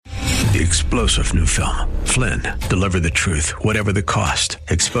The explosive new film, Flynn, Deliver the Truth, Whatever the Cost,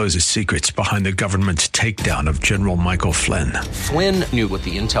 exposes secrets behind the government's takedown of General Michael Flynn. Flynn knew what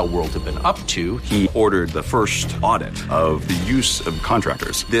the intel world had been up to. He ordered the first audit of the use of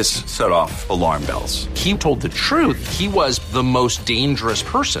contractors. This set off alarm bells. He told the truth. He was the most dangerous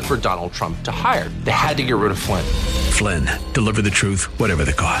person for Donald Trump to hire. They had to get rid of Flynn. Flynn, Deliver the Truth, Whatever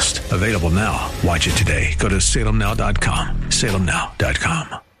the Cost. Available now. Watch it today. Go to salemnow.com.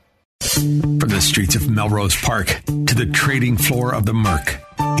 salemnow.com. From the streets of Melrose Park to the trading floor of the Merc,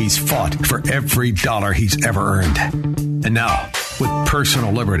 he's fought for every dollar he's ever earned. And now, with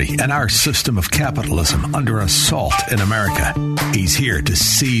personal liberty and our system of capitalism under assault in America, he's here to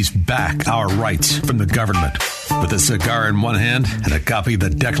seize back our rights from the government. With a cigar in one hand and a copy of the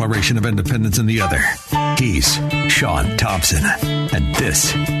Declaration of Independence in the other, he's Sean Thompson. And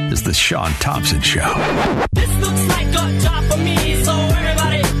this is the Sean Thompson Show. This looks like a job for me, so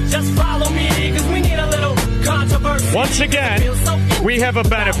everybody just follow me, because we need a little controversy. Once again, we have a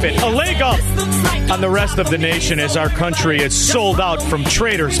benefit, a leg up on the rest of the nation as our country is sold out from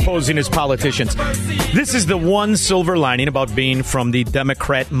traitors posing as politicians. This is the one silver lining about being from the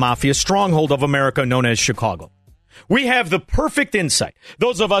Democrat mafia stronghold of America known as Chicago. We have the perfect insight.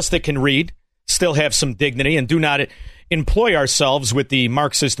 Those of us that can read, still have some dignity, and do not employ ourselves with the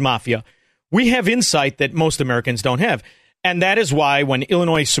Marxist mafia, we have insight that most Americans don't have. And that is why when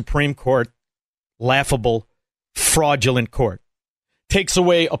Illinois Supreme Court, laughable, fraudulent court, takes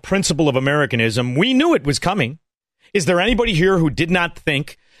away a principle of Americanism, we knew it was coming. Is there anybody here who did not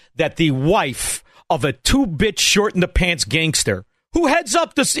think that the wife of a two-bit short-in-the-pants gangster who heads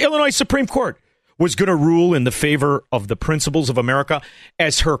up the Illinois Supreme Court was going to rule in the favor of the principles of America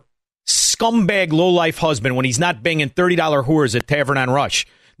as her scumbag low-life husband when he's not banging $30 whores at Tavern on Rush,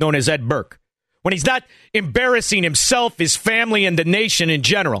 known as Ed Burke, when he's not embarrassing himself, his family, and the nation in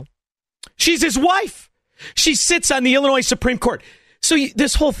general? She's his wife. She sits on the Illinois Supreme Court. So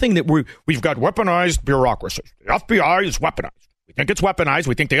this whole thing that we've got weaponized bureaucracy. The FBI is weaponized. We think it's weaponized.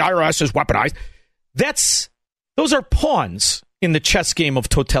 We think the IRS is weaponized. Those are pawns in the chess game of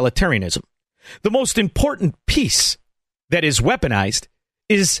totalitarianism. The most important piece that is weaponized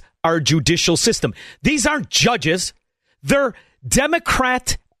is our judicial system. These aren't judges. They're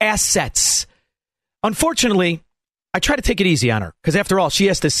Democrat assets. Unfortunately, I try to take it easy on her, because after all, she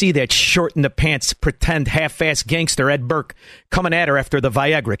has to see that short-in-the-pants, pretend half-ass gangster Ed Burke coming at her after the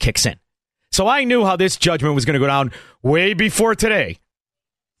Viagra kicks in. So I knew how this judgment was going to go down way before today.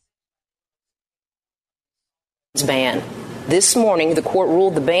 Ban. This morning, the court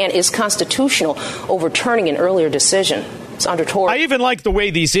ruled the ban is constitutional, overturning an earlier decision. It's under Torah. I even like the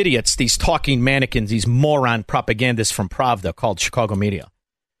way these idiots, these talking mannequins, these moron propagandists from Pravda called Chicago media.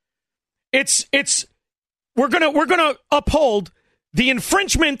 We're gonna uphold the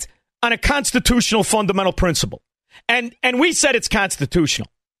infringement on a constitutional fundamental principle. And we said it's constitutional,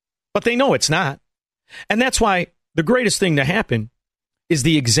 but they know it's not. And that's why the greatest thing to happen is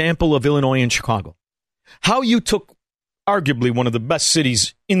the example of Illinois and Chicago. How you took arguably one of the best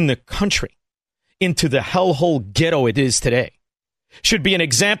cities in the country into the hellhole ghetto it is today should be an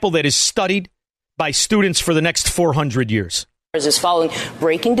example that is studied by students for the next 400 years. Is following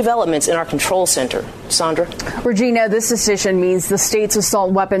breaking developments in our control center. Sandra? Regina, this decision means the state's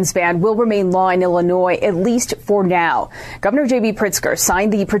assault weapons ban will remain law in Illinois, at least for now. Governor J.B. Pritzker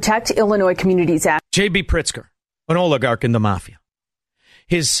signed the Protect Illinois Communities Act. J.B. Pritzker, an oligarch in the mafia.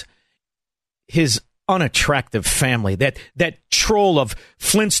 His unattractive family, that troll of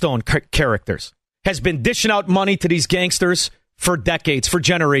Flintstone characters, has been dishing out money to these gangsters for decades, for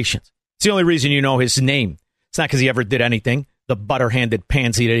generations. It's the only reason you know his name. It's not because he ever did anything, the butter-handed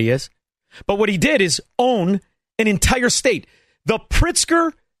pansy that he is. But what he did is own an entire state. The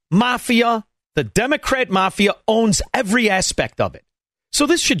Pritzker mafia, the Democrat mafia, owns every aspect of it. So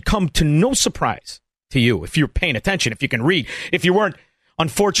this should come to no surprise to you if you're paying attention, if you can read, if you weren't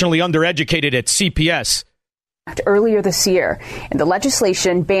unfortunately undereducated at CPS. Earlier this year, and the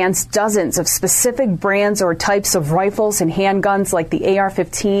legislation bans dozens of specific brands or types of rifles and handguns like the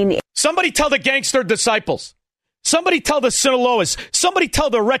AR-15. Somebody tell the gangster disciples. Somebody tell the Sinaloas. Somebody tell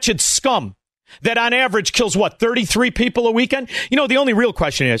the wretched scum that on average kills, 33 people a weekend? You know, the only real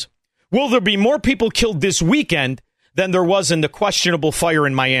question is, will there be more people killed this weekend than there was in the questionable fire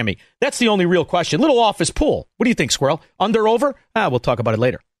in Miami? That's the only real question. Little office pool. What do you think, Squirrel? Under, over? We'll talk about it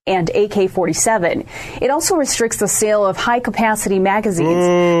later. And AK-47. It also restricts the sale of high-capacity magazines.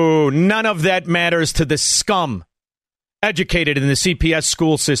 Ooh, none of that matters to the scum educated in the CPS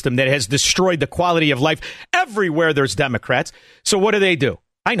school system that has destroyed the quality of life everywhere there's Democrats. So what do?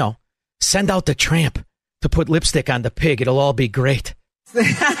 I know. Send out the tramp to put lipstick on the pig. It'll all be great.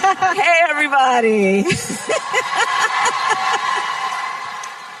 Hey, everybody.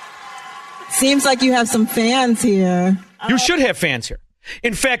 Seems like you have some fans here. You should have fans here.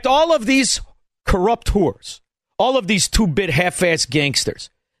 In fact, all of these corrupt whores, all of these two-bit half-ass gangsters,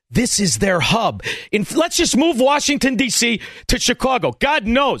 this is their hub. Let's just move Washington, D.C. to Chicago. God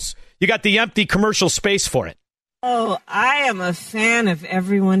knows you got the empty commercial space for it. Oh, I am a fan of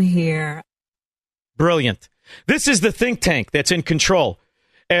everyone here. Brilliant. This is the think tank that's in control.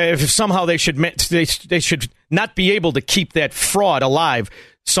 If somehow they should not be able to keep that fraud alive,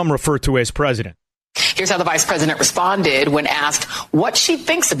 some refer to as president. Here's how the vice president responded when asked what she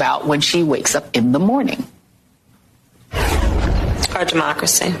thinks about when she wakes up in the morning. Our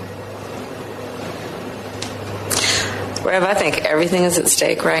democracy. Rev, I think everything is at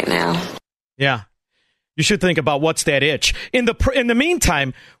stake right now. Yeah. You should think about what's that itch. In the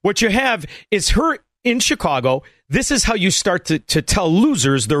meantime, what you have is her in Chicago. This is how you start to tell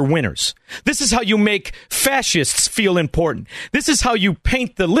losers they're winners. This is how you make fascists feel important. This is how you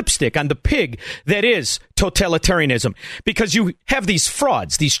paint the lipstick on the pig that is totalitarianism. Because you have these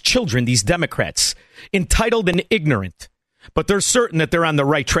frauds, these children, these Democrats, entitled and ignorant. But they're certain that they're on the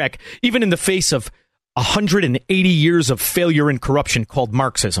right track, even in the face of 180 years of failure and corruption called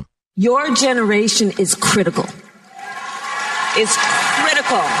Marxism. Your generation is critical. Is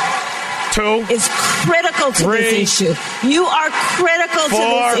critical. Is critical to this issue. You are critical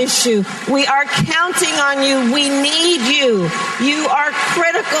to this issue. We are counting on you. We need you. You are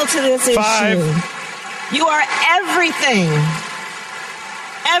critical to this issue. You are everything.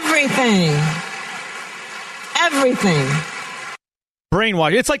 Everything. Everything.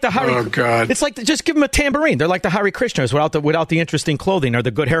 Brainwash. It's like the Hare. Oh God! It's like just give them a tambourine. They're like the Hare Krishnas without the interesting clothing or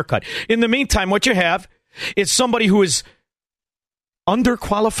the good haircut. In the meantime, what you have is somebody who is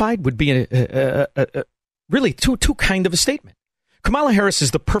underqualified. Would be really too kind of a statement. Kamala Harris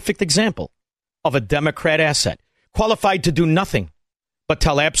is the perfect example of a Democrat asset, qualified to do nothing but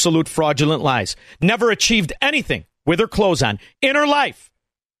tell absolute fraudulent lies. Never achieved anything with her clothes on in her life.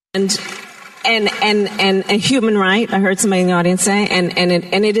 And a human right, I heard somebody in the audience say, and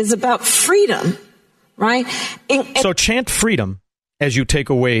it is about freedom, right? So chant freedom as you take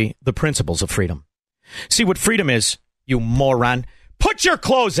away the principles of freedom. See what freedom is, you moron. Put your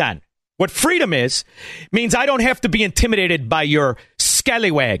clothes on. What freedom is means I don't have to be intimidated by your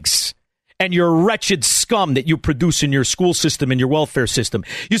scallywags and your wretched scum that you produce in your school system and your welfare system.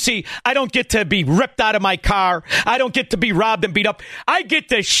 You see, I don't get to be ripped out of my car. I don't get to be robbed and beat up. I get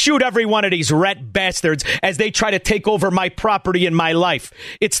to shoot every one of these rat bastards as they try to take over my property and my life.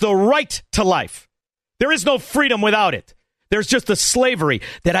 It's the right to life. There is no freedom without it. There's just a slavery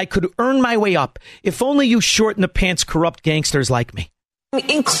that I could earn my way up if only you shorten the pants corrupt gangsters like me.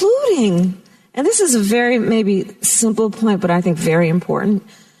 Including, and this is a very maybe simple point, but I think very important,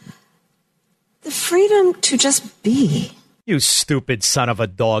 the freedom to just be. You stupid son of a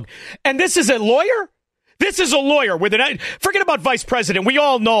dog. And this is a lawyer? This is a lawyer with an... Forget about vice president. We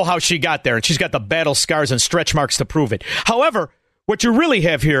all know how she got there, and she's got the battle scars and stretch marks to prove it. However, what you really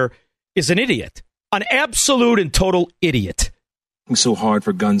have here is an idiot. An absolute and total idiot. So hard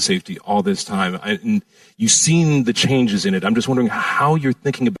for gun safety all this time. And you've seen the changes in it. I'm just wondering how you're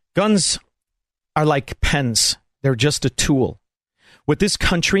thinking about... Guns are like pens. They're just a tool. What this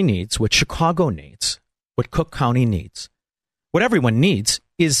country needs, what Chicago needs, what Cook County needs, what everyone needs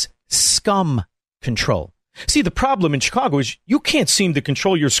is scum control. See, the problem in Chicago is you can't seem to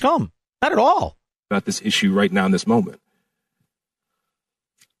control your scum. Not at all. About this issue right now in this moment.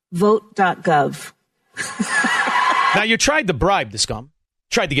 Vote.gov. Now, you tried to bribe the scum,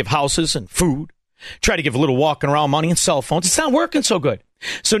 tried to give houses and food, tried to give a little walking around money and cell phones. It's not working so good.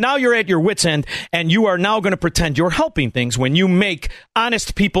 So now you're at your wit's end, and you are now going to pretend you're helping things when you make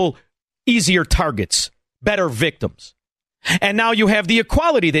honest people easier targets, better victims. And now you have the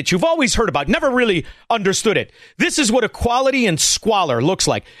equality that you've always heard about, never really understood it. This is what equality and squalor looks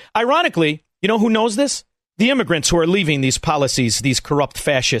like. Ironically, you know who knows this? The immigrants who are leaving these policies, these corrupt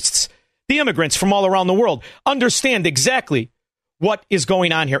fascists. The immigrants from all around the world understand exactly what is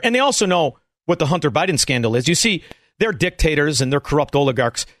going on here. And they also know what the Hunter Biden scandal is. You see, they're dictators and they're corrupt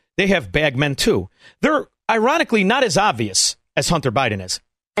oligarchs. They have bagmen, too. They're ironically not as obvious as Hunter Biden is.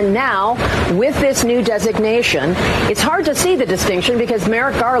 And now, with this new designation, it's hard to see the distinction because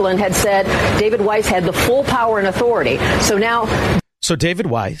Merrick Garland had said David Weiss had the full power and authority. So David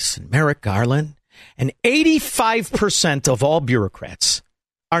Weiss and Merrick Garland and 85% of all bureaucrats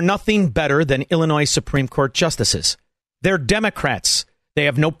are nothing better than Illinois Supreme Court justices. They're Democrats. They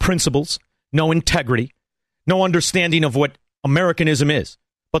have no principles, no integrity, no understanding of what Americanism is,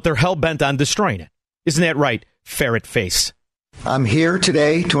 but they're hell-bent on destroying it. Isn't that right, ferret face? I'm here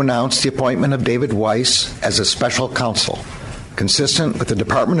today to announce the appointment of David Weiss as a special counsel, consistent with the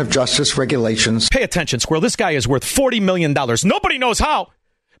Department of Justice regulations. Pay attention, Squirrel. This guy is worth $40 million. Nobody knows how,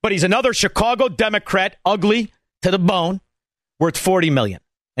 but he's another Chicago Democrat, ugly to the bone, worth $40 million.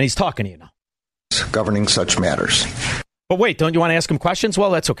 And he's talking to you now. Governing such matters. But wait, don't you want to ask him questions? Well,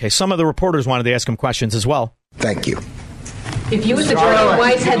 that's okay. Some of the reporters wanted to ask him questions as well. Thank you. If U.S. Attorney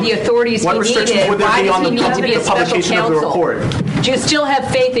Weiss had the authorities he needed, why does he need to be a special counsel? Do you still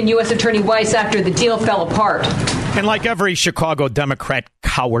have faith in U.S. Attorney Weiss after the deal fell apart? And like every Chicago Democrat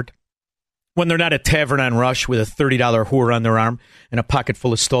coward, when they're not at Tavern on Rush with a $30 whore on their arm and a pocket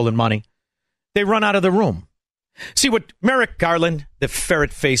full of stolen money, they run out of the room. See, what Merrick Garland, the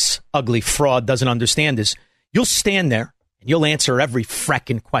ferret-face, ugly fraud, doesn't understand is you'll stand there and you'll answer every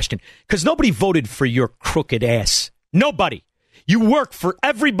fracking question because nobody voted for your crooked ass. Nobody. You work for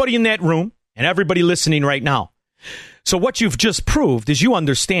everybody in that room and everybody listening right now. So what you've just proved is you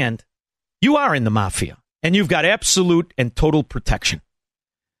understand you are in the mafia and you've got absolute and total protection.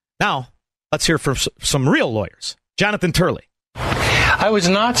 Now, let's hear from some real lawyers. Jonathan Turley. I was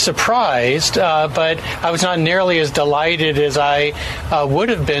not surprised, but I was not nearly as delighted as I would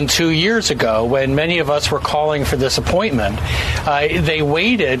have been 2 years ago when many of us were calling for this appointment. They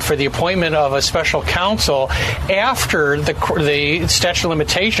waited for the appointment of a special counsel after the statute of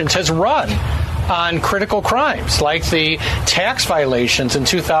limitations has run on critical crimes like the tax violations in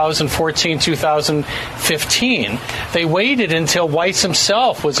 2014, 2015. They waited until Weiss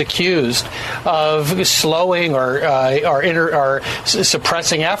himself was accused of slowing or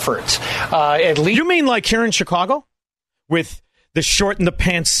suppressing efforts. At least, you mean like here in Chicago with the short in the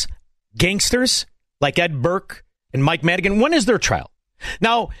pants gangsters like Ed Burke and Mike Madigan? When is their trial?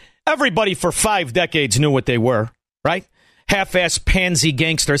 Now, everybody for 5 decades knew what they were, right? Half-ass pansy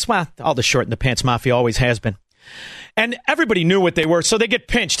gangsters. Well, all the short-in-the-pants mafia always has been. And everybody knew what they were, so they get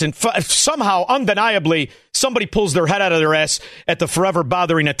pinched. And somehow, undeniably, somebody pulls their head out of their ass at the forever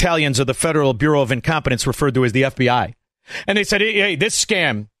bothering Italians of the Federal Bureau of Incompetence, referred to as the FBI. And they said, hey, this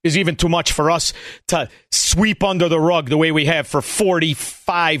scam is even too much for us to sweep under the rug the way we have for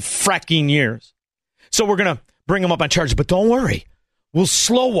 45 fracking years. So we're going to bring him up on charges. But don't worry, we'll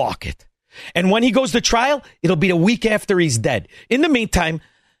slow walk it. And when he goes to trial, it'll be a week after he's dead. In the meantime,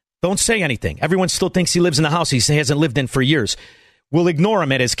 don't say anything. Everyone still thinks he lives in the house he hasn't lived in for years. We'll ignore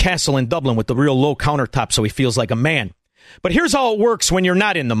him at his castle in Dublin with the real low countertop so he feels like a man. But here's how it works when you're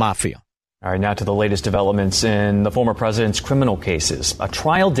not in the mafia. All right, now to the latest developments in the former president's criminal cases. A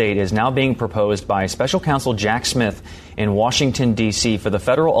trial date is now being proposed by special counsel Jack Smith in Washington, D.C. for the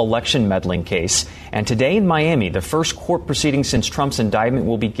federal election meddling case. And today in Miami, the first court proceeding since Trump's indictment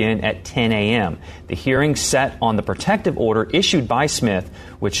will begin at 10 a.m. The hearing set on the protective order issued by Smith,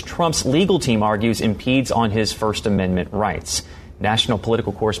 which Trump's legal team argues impedes on his First Amendment rights. National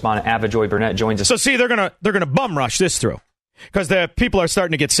political correspondent Avajoy Burnett joins us. So see, they're gonna bum rush this through. Because the people are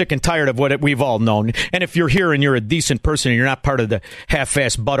starting to get sick and tired of what we've all known. And if you're here and you're a decent person and you're not part of the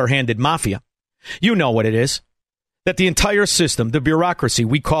half-assed, butter-handed mafia, you know what it is. That the entire system, the bureaucracy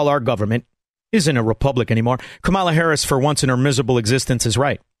we call our government, isn't a republic anymore. Kamala Harris, for once in her miserable existence, is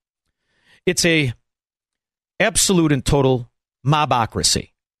right. It's a absolute and total mobocracy.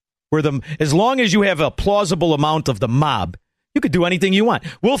 Where as long as you have a plausible amount of the mob, you could do anything you want.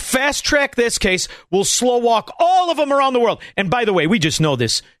 We'll fast-track this case. We'll slow-walk all of them around the world. And by the way, we just know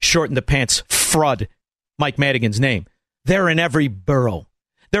this short-in-the-pants fraud, Mike Madigan's name. They're in every borough.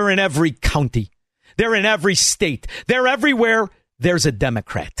 They're in every county. They're in every state. They're everywhere there's a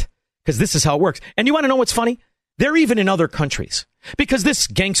Democrat. Because this is how it works. And you want to know what's funny? They're even in other countries. Because this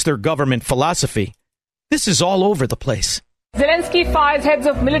gangster government philosophy, this is all over the place. Zelensky fires heads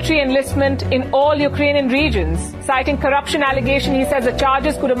of military enlistment in all Ukrainian regions. Citing corruption allegation, he says the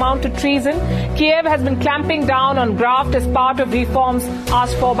charges could amount to treason. Kiev has been clamping down on graft as part of reforms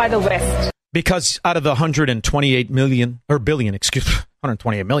asked for by the West. Because out of the 128 million,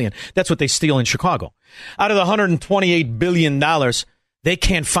 that's what they steal in Chicago. Out of the $128 billion, they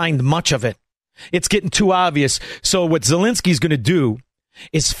can't find much of it. It's getting too obvious. So what Zelensky's going to do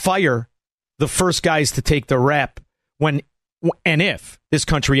is fire the first guys to take the rap when and if this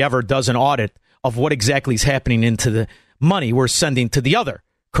country ever does an audit of what exactly is happening into the money we're sending to the other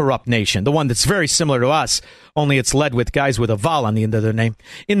corrupt nation, the one that's very similar to us, only it's led with guys with a vowel on the end of their name.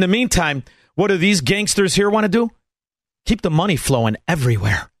 In the meantime, what do these gangsters here want to do? Keep the money flowing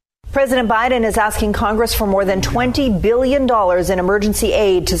everywhere. President Biden is asking Congress for more than $20 billion in emergency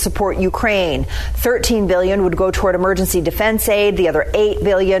aid to support Ukraine. $13 billion would go toward emergency defense aid. The other $8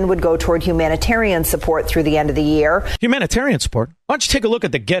 billion would go toward humanitarian support through the end of the year. Humanitarian support? Why don't you take a look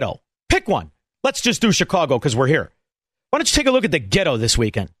at the ghetto? Pick one. Let's just do Chicago because we're here. Why don't you take a look at the ghetto this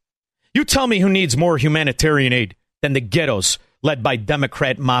weekend? You tell me who needs more humanitarian aid than the ghettos led by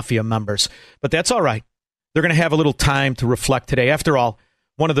Democrat mafia members. But that's all right. They're going to have a little time to reflect today. After all,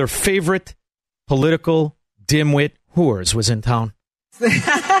 one of their favorite political dimwit whores was in town.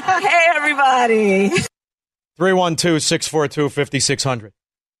 Hey, everybody. 312-642-5600.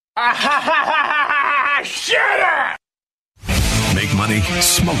 Shut up! Make money,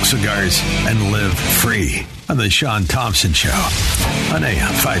 smoke cigars, and live free on the Sean Thompson Show on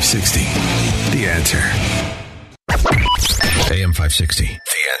AM 560. The Answer. AM 560. The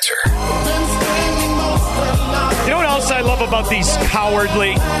Answer. You know what else I love about these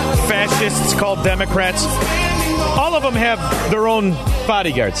cowardly fascists called Democrats? All of them have their own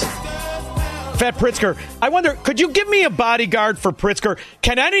bodyguards. Fat Pritzker, I wonder, could you give me a bodyguard for Pritzker?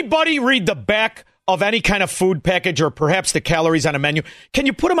 Can anybody read the back of any kind of food package or perhaps the calories on a menu? Can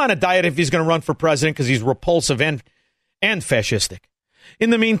you put him on a diet if he's going to run for president because he's repulsive and fascistic?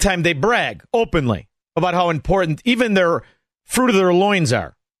 In the meantime, they brag openly about how important even their fruit of their loins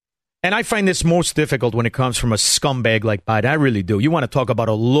are. And I find this most difficult when it comes from a scumbag like Biden. I really do. You want to talk about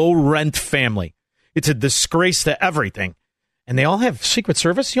a low-rent family. It's a disgrace to everything. And they all have Secret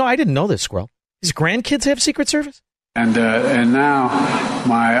Service? You know, I didn't know this, Squirrel. His grandkids have Secret Service? And now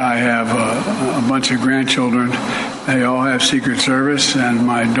I have a bunch of grandchildren. They all have Secret Service, and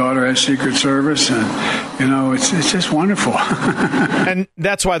my daughter has Secret Service, and you know it's just wonderful. And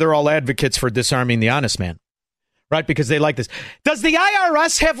that's why they're all advocates for disarming the honest man, right? Because they like this. Does the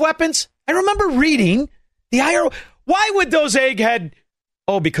IRS have weapons? I remember reading the IRS. Why would those egghead?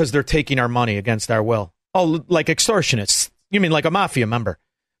 Oh, because they're taking our money against our will. Oh, like extortionists. You mean like a mafia member?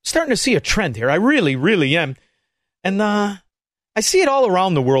 Starting to see a trend here. I really, really am. And I see it all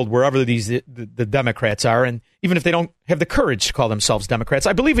around the world, wherever the Democrats are. And even if they don't have the courage to call themselves Democrats,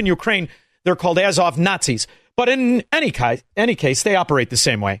 I believe in Ukraine, they're called Azov Nazis. But in any case, they operate the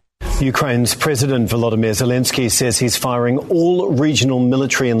same way. Ukraine's President Volodymyr Zelensky says he's firing all regional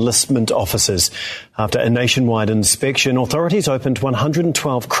military enlistment officers. After a nationwide inspection, authorities opened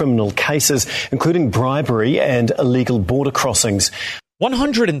 112 criminal cases, including bribery and illegal border crossings.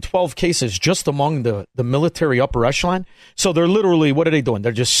 112 cases just among the military upper echelon. So they're literally, what are they doing?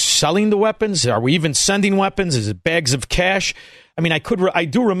 They're just selling the weapons? Are we even sending weapons? Is it bags of cash? I mean, I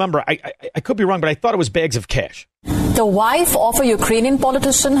do remember, I could be wrong, but I thought it was bags of cash. The wife of a Ukrainian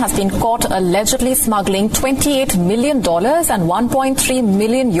politician has been caught allegedly smuggling $28 million and 1.3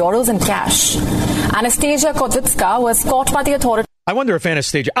 million euros in cash. Anastasia Kodzitska was caught by the authorities. I wonder if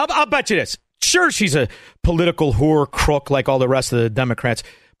Anastasia, I'll bet you this. Sure, she's a political whore crook like all the rest of the Democrats,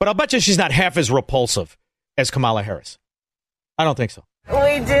 but I'll bet you she's not half as repulsive as Kamala Harris. I don't think so.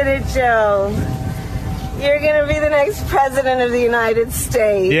 We did it, Joe. You're going to be the next president of the United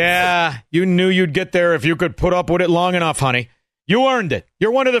States. Yeah, you knew you'd get there if you could put up with it long enough, honey. You earned it.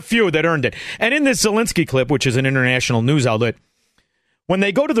 You're one of the few that earned it. And in this Zelensky clip, which is an international news outlet, when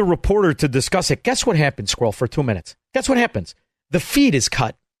they go to the reporter to discuss it, guess what happens, Squirrel, for 2 minutes? Guess what happens? The feed is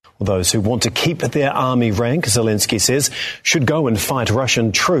cut. Those who want to keep their army rank, Zelensky says, should go and fight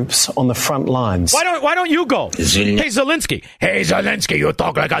Russian troops on the front lines. Why don't you go? Hey, Zelensky. Hey, Zelensky, you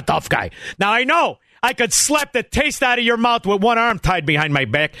talk like a tough guy. Now, I know I could slap the taste out of your mouth with one arm tied behind my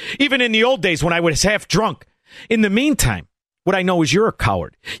back, even in the old days when I was half drunk. In the meantime, what I know is you're a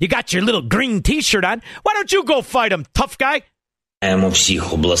coward. You got your little green T-shirt on. Why don't you go fight him, tough guy? We're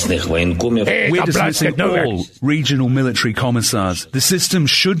dismissing all regional military commissars. The system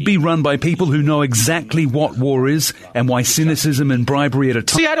should be run by people who know exactly what war is and why cynicism and bribery at a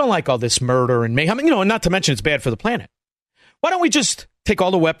time. See, I don't like all this murder and mayhem, and not to mention it's bad for the planet. Why don't we just take all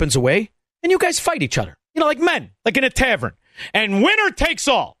the weapons away and you guys fight each other? Like men, like in a tavern. And winner takes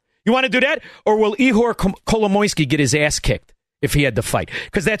all. You want to do that? Or will Ihor Kolomoisky get his ass kicked if he had to fight?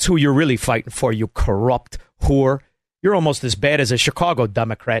 Because that's who you're really fighting for, you corrupt whore. You're almost as bad as a Chicago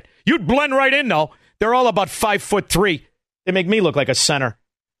Democrat. You'd blend right in, though. They're all about 5'3". They make me look like a center.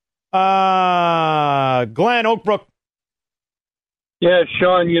 Glenn Oakbrook. Yeah,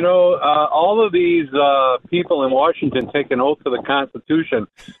 Sean, all of these people in Washington take an oath to the Constitution,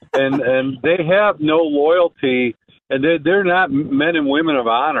 and they have no loyalty, and they're not men and women of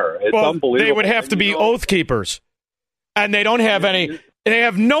honor. It's unbelievable. They would have to be oath keepers, and they don't have any. They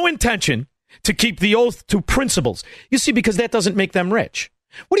have no intention to keep the oath to principles. You see, because that doesn't make them rich.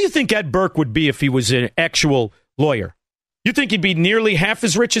 What do you think Ed Burke would be if he was an actual lawyer? You think he'd be nearly half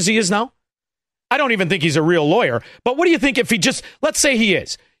as rich as he is now? I don't even think he's a real lawyer. But what do you think if he just, let's say he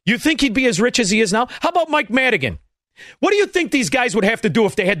is. You think he'd be as rich as he is now? How about Mike Madigan? What do you think these guys would have to do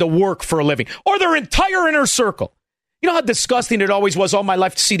if they had to work for a living? Or their entire inner circle? You know how disgusting it always was all my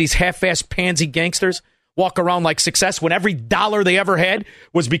life to see these half-assed pansy gangsters? walk around like success when every dollar they ever had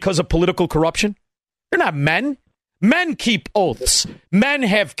was because of political corruption? They're not men. Men keep oaths. Men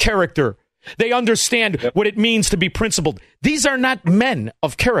have character. They understand what it means to be principled. These are not men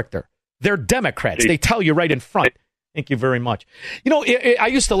of character. They're Democrats. They tell you right in front. Thank you very much. You know, I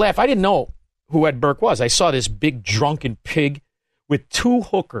used to laugh. I didn't know who Ed Burke was. I saw this big drunken pig with two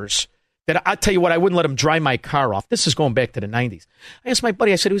hookers that I tell you what, I wouldn't let him dry my car off. This is going back to the 90s. I asked my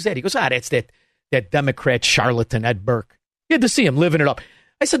buddy, I said, who's that? He goes, that's that Democrat charlatan, Ed Burke. You had to see him living it up.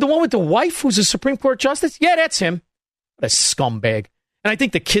 I said, the one with the wife who's a Supreme Court justice? Yeah, that's him. What a scumbag. And I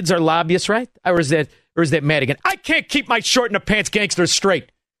think the kids are lobbyists, right? Or is that Madigan? I can't keep my short in the pants gangsters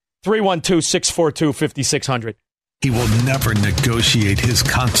straight. 312-642-5600. He will never negotiate his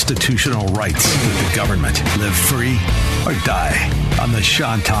constitutional rights with the government. Live free or die on the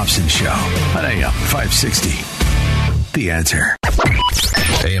Sean Thompson Show on AM 560. The Answer.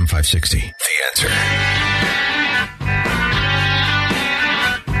 AM 560. The Answer.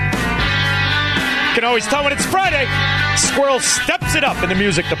 You can always tell when it's Friday. Squirrel steps it up in the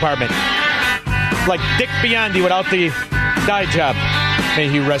music department. Like Dick Biondi without the dye job. May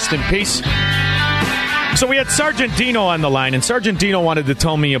he rest in peace. So we had Sergeant Dino on the line, and Sergeant Dino wanted to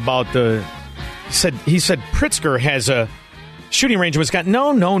tell me about he said Pritzker has a shooting range in Wisconsin.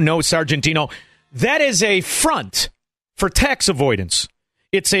 No, Sergeant Dino. That is a front for tax avoidance.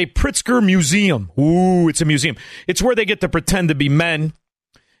 It's a Pritzker museum. Ooh, it's a museum. It's where they get to pretend to be men,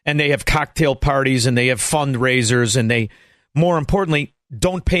 and they have cocktail parties, and they have fundraisers, and they, more importantly,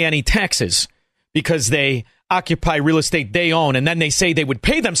 don't pay any taxes because they occupy real estate they own, and then they say they would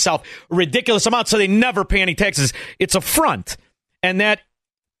pay themselves a ridiculous amount so they never pay any taxes. It's a front. And that,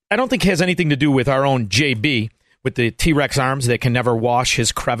 I don't think has anything to do with our own JB with the T-Rex arms that can never wash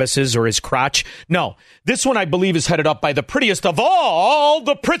his crevices or his crotch. No, this one I believe is headed up by the prettiest of all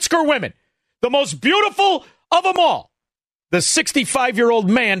the Pritzker women, the most beautiful of them all. The 65-year-old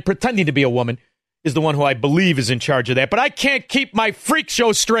man pretending to be a woman is the one who I believe is in charge of that. But I can't keep my freak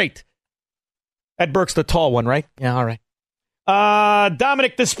show straight. Ed Burke's the tall one, right? Yeah, all right.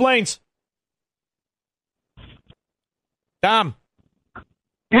 Dominic Desplaines. Dom.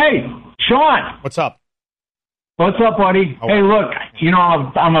 Hey, Sean. What's up? What's up, buddy? Oh, hey, look, you know,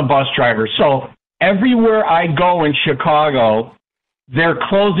 I'm a bus driver, so everywhere I go in Chicago, they're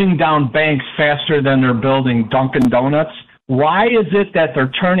closing down banks faster than they're building Dunkin' Donuts. Why is it that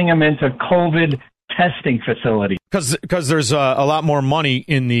they're turning them into COVID testing facilities? Because there's a lot more money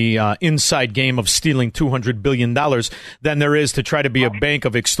in the inside game of stealing $200 billion than there is to try to be a bank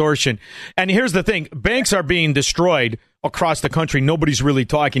of extortion. And here's the thing. Banks are being destroyed across the country. Nobody's really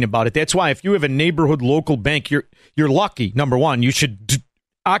talking about it. That's why if you have a neighborhood local bank, you're lucky. Number one, you should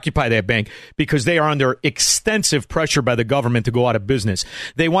occupy that bank because they are under extensive pressure by the government to go out of business.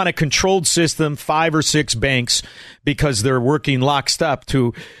 They want a controlled system, 5 or 6 banks, because they're working lockstep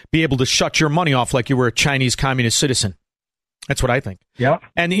to be able to shut your money off like you were a Chinese communist citizen. That's what I think. Yeah.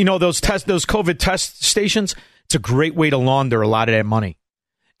 And you know, those COVID test stations, it's a great way to launder a lot of that money.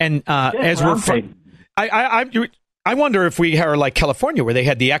 And as we're I wonder if we are like California, where they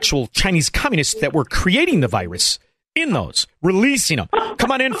had the actual Chinese communists that were creating the virus in those, releasing them. Come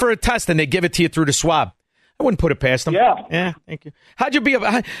on in for a test, and they give it to you through the swab. I wouldn't put it past them. Yeah, thank you. How'd you be?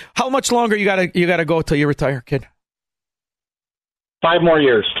 How much longer you gotta go till you retire, kid? 5 more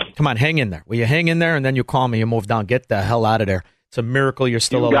years. Come on, hang in there. Will you hang in there, and then you call me and move down? Get the hell out of there. It's a miracle you're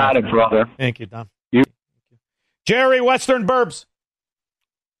still alive. You got it, brother. Thank you, Don. Jerry, Western Burbs.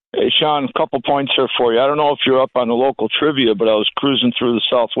 Hey, Sean, a couple points here for you. I don't know if you're up on the local trivia, but I was cruising through the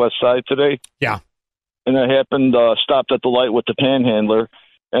southwest side today. Yeah. And I happened, stopped at the light with the panhandler,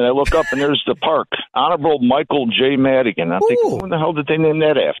 and I look up, and there's the park. Honorable Michael J. Madigan. I'm thinking, who the hell did they name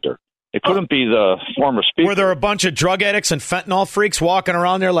that after? It couldn't be the former speaker. Were there a bunch of drug addicts and fentanyl freaks walking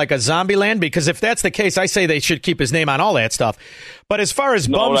around there like a zombie land? Because if that's the case, I say they should keep his name on all that stuff. But as far as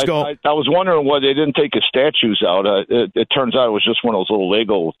bums go... I was wondering why they didn't take his statues out. It turns out it was just one of those little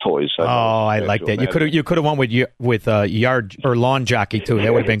Lego toys. I like that. You could have won with yard or lawn jockey, too.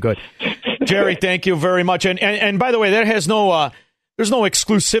 That would have been good. Jerry, thank you very much. And by the way, there has there's no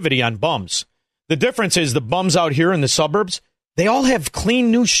exclusivity on bums. The difference is the bums out here in the suburbs, they all have clean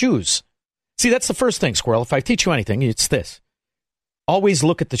new shoes. See, that's the first thing, Squirrel. If I teach you anything, it's this. Always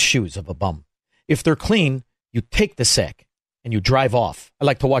look at the shoes of a bum. If they're clean, you take the sack and you drive off. I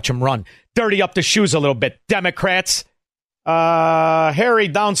like to watch them run. Dirty up the shoes a little bit, Democrats. Harry,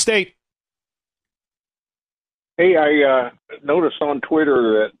 downstate. Hey, I noticed on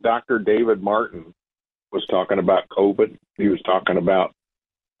Twitter that Dr. David Martin was talking about COVID. He was talking about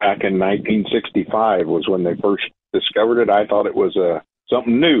back in 1965 was when they first discovered it. I thought it was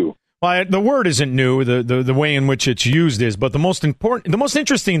something new. Well, the word isn't new. The way in which it's used is, but the most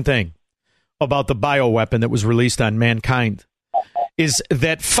interesting thing about the bioweapon that was released on mankind is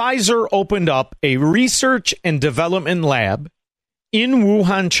that Pfizer opened up a research and development lab in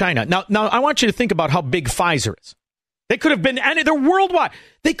Wuhan, China. Now I want you to think about how big Pfizer is. They could have been they're worldwide.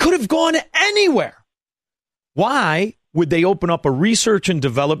 They could have gone anywhere. Why would they open up a research and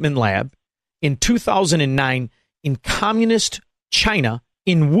development lab in 2009 in communist China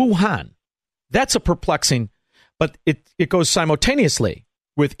in Wuhan? That's a perplexing, but it goes simultaneously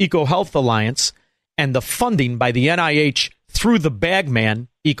with EcoHealth Alliance and the funding by the NIH through the Bagman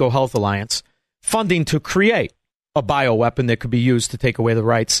EcoHealth Alliance, funding to create a bioweapon that could be used to take away the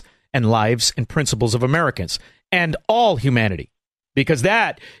rights and lives and principles of Americans and all humanity. Because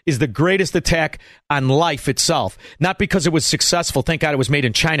that is the greatest attack on life itself. Not because it was successful. Thank God it was made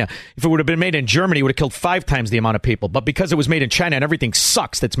in China. If it would have been made in Germany, it would have killed 5 times the amount of people. But because it was made in China and everything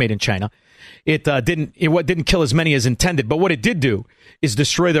sucks that's made in China, it didn't kill as many as intended. But what it did do is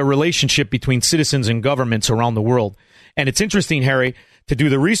destroy the relationship between citizens and governments around the world. And it's interesting, Harry, to do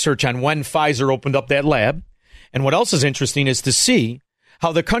the research on when Pfizer opened up that lab. And what else is interesting is to see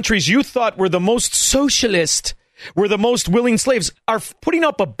how the countries you thought were the most socialist, were the most willing slaves, are putting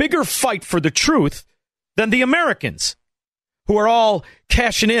up a bigger fight for the truth than the Americans, who are all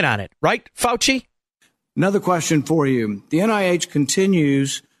cashing in on it. Right, Fauci? Another question for you. The NIH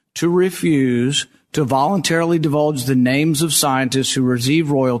continues to refuse to voluntarily divulge the names of scientists who receive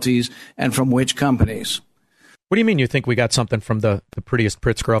royalties and from which companies. What do you mean you think we got something from the prettiest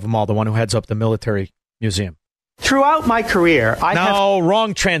Pritzker of them all, the one who heads up the military museum? Throughout my career,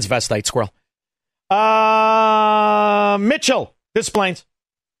 wrong transvestite, squirrel. Mitchell, this explains.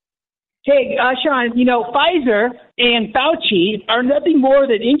 Hey, Sean, Pfizer and Fauci are nothing more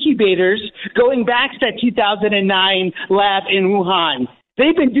than incubators going back to that 2009 lab in Wuhan.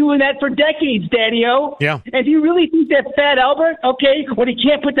 They've been doing that for decades, Daddy-O. Yeah. And do you really think that Fat Albert, when he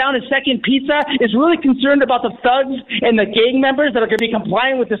can't put down a second pizza, is really concerned about the thugs and the gang members that are going to be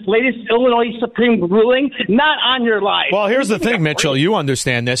complying with this latest Illinois Supreme ruling? Not on your life. Well, here's the thing, Mitchell. You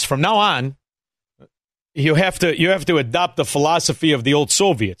understand this. From now on, you have to adopt the philosophy of the old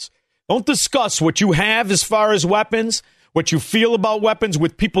Soviets. Don't discuss what you have as far as weapons, what you feel about weapons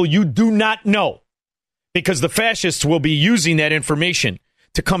with people you do not know, because the fascists will be using that information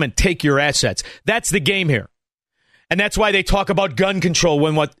to come and take your assets. That's the game here. And that's why they talk about gun control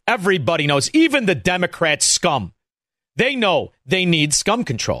when what everybody knows, even the Democrat scum, they know they need scum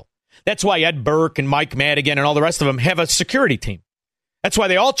control. That's why Ed Burke and Mike Madigan and all the rest of them have a security team. That's why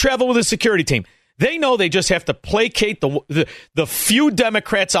they all travel with a security team. They know they just have to placate the few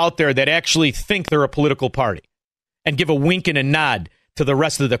Democrats out there that actually think they're a political party and give a wink and a nod to the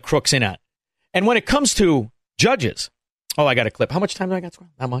rest of the crooks in it. And when it comes to judges, I got a clip. How much time do I got?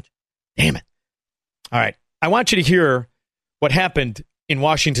 Not much. Damn it. All right. I want you to hear what happened in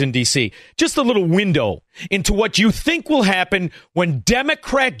Washington, D.C. Just a little window into what you think will happen when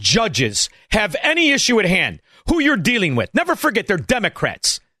Democrat judges have any issue at hand. Who you're dealing with. Never forget they're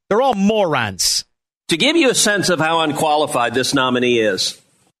Democrats. They're all morons. To give you a sense of how unqualified this nominee is,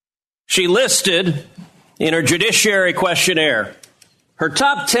 she listed in her judiciary questionnaire her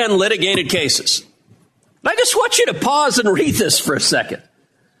top 10 litigated cases. I just want you to pause and read this for a second.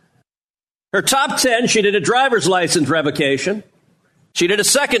 Her top 10, she did a driver's license revocation. She did a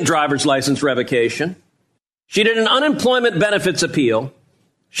second driver's license revocation. She did an unemployment benefits appeal.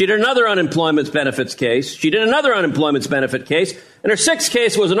 She did another unemployment benefits case. She did another unemployment benefit case. And her sixth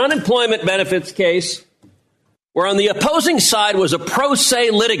case was an unemployment benefits case where on the opposing side was a pro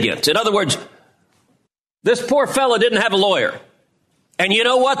se litigant. In other words, this poor fella didn't have a lawyer. And you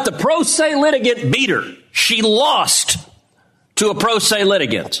know what? The pro se litigant beat her. She lost to a pro se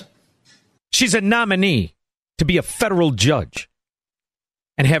litigant. She's a nominee to be a federal judge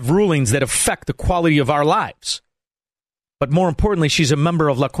and have rulings that affect the quality of our lives. But more importantly, she's a member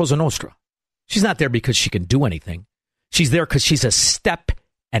of La Cosa Nostra. She's not there because she can do anything. She's there because she's a step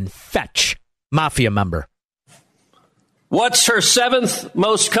and fetch mafia member. What's her seventh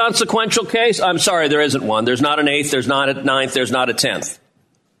most consequential case? I'm sorry, there isn't one. There's not an eighth, there's not a ninth, there's not a 10th.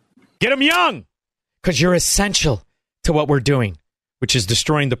 Get them young, because you're essential to what we're doing, which is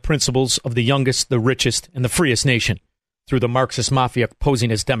destroying the principles of the youngest, the richest, and the freest nation through the Marxist mafia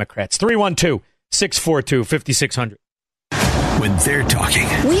posing as Democrats. 312-642-5600. When they're talking.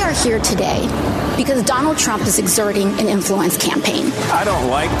 We are here today because Donald Trump is exerting an influence campaign. I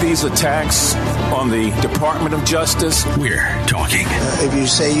don't like these attacks on the Department of Justice. We're talking. If you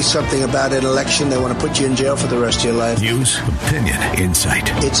say something about an election, they want to put you in jail for the rest of your life. News, opinion, insight.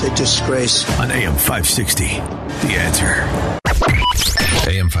 It's a disgrace. On AM 560, The Answer.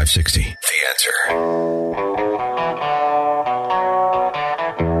 AM 560. The Answer.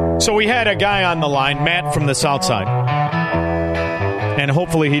 So we had a guy on the line, Matt from the South Side. And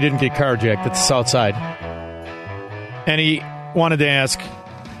hopefully he didn't get carjacked at the South Side. And he wanted to ask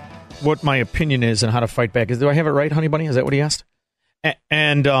what my opinion is and how to fight back. Do I have it right, Honey Bunny? Is that what he asked?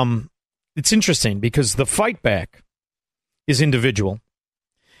 And it's interesting because the fight back is individual.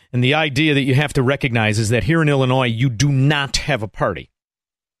 And the idea that you have to recognize is that here in Illinois, you do not have a party.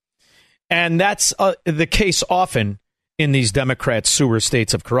 And that's the case often in these Democrat sewer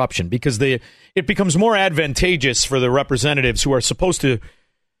states of corruption, because it becomes more advantageous for the representatives who are supposed to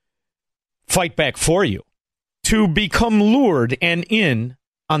fight back for you to become lured and in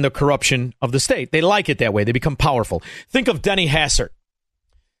on the corruption of the state. They like it that way. They become powerful. Think of Denny Hassert.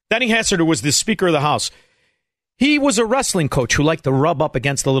 Denny Hassert, who was the Speaker of the House. He was a wrestling coach who liked to rub up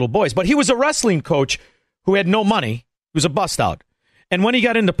against the little boys, but he was a wrestling coach who had no money. He was a bust out. And when he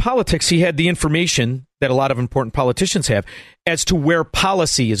got into politics, he had the information that a lot of important politicians have as to where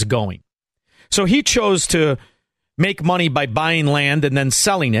policy is going. So he chose to make money by buying land and then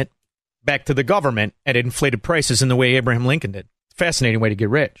selling it back to the government at inflated prices in the way Abraham Lincoln did. Fascinating way to get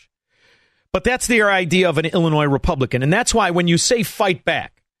rich. But that's their idea of an Illinois Republican. And that's why when you say fight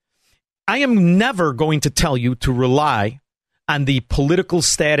back, I am never going to tell you to rely on the political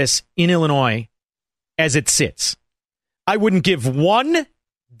status in Illinois as it sits. I wouldn't give $1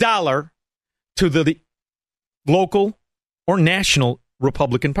 to the local or national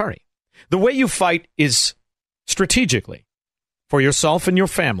Republican Party. The way you fight is strategically for yourself and your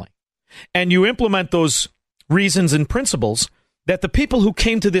family. And you implement those reasons and principles that the people who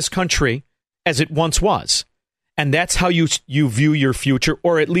came to this country as it once was. And that's how you view your future,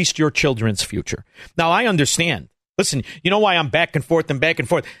 or at least your children's future. Now, I understand. Listen, you know why I'm back and forth and back and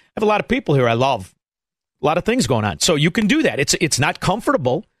forth? I have a lot of people here I love. A lot of things going on. So you can do that. It's not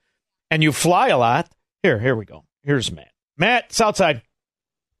comfortable, and you fly a lot. Here we go. Here's Matt. Matt, Southside.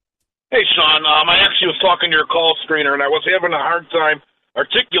 Hey, Sean. I actually was talking to your call screener, and I was having a hard time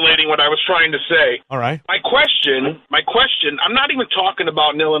articulating what I was trying to say. All right. My question, I'm not even talking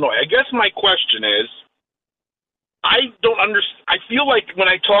about in Illinois. I guess my question is, I don't understand. I feel like when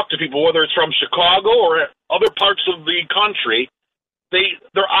I talk to people, whether it's from Chicago or other parts of the country,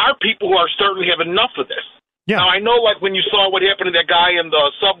 there are people who are starting to have enough of this. Yeah. Now, I know, like, when you saw what happened to that guy in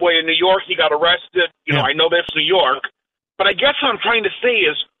the subway in New York, he got arrested. You know, I know that's New York. But I guess what I'm trying to say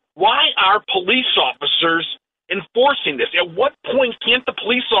is, why are police officers enforcing this? At what point can't the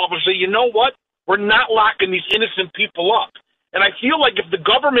police officer say, you know what, we're not locking these innocent people up? And I feel like if the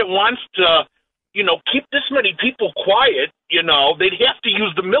government wants to, keep this many people quiet, they'd have to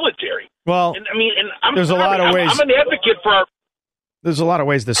use the military. Well, and, I mean, and I'm there's sorry, a lot of ways. I'm an advocate for There's a lot of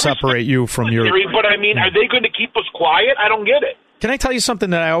ways to separate you from your... But, I mean, are they going to keep us quiet? I don't get it. Can I tell you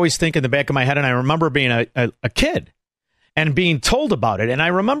something that I always think in the back of my head, and I remember being a kid and being told about it, and I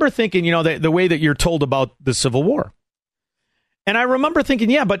remember thinking, the way that you're told about the Civil War. And I remember thinking,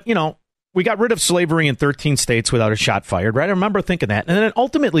 yeah, but, we got rid of slavery in 13 states without a shot fired, right? I remember thinking that. And then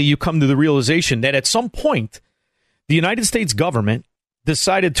ultimately you come to the realization that at some point, the United States government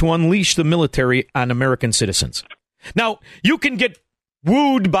decided to unleash the military on American citizens. Now, you can get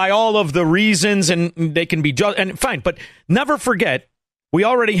wooed by all of the reasons, and they can be just, and fine, but never forget, we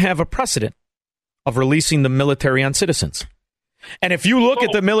already have a precedent of releasing the military on citizens. And if you look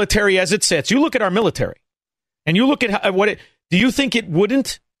at the military as it sits, you look at our military, and you look at do you think it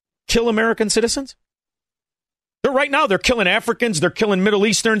wouldn't kill American citizens? Right now, they're killing Africans, they're killing Middle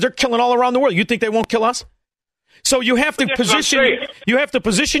Easterns, they're killing all around the world. You think they won't kill us? So you have to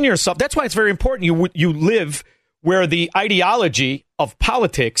position yourself. That's why it's very important you live where the ideology of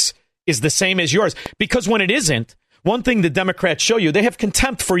politics is the same as yours. Because when it isn't, one thing the Democrats show you, they have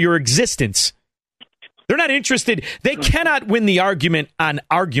contempt for your existence. They're not interested. They cannot win the argument on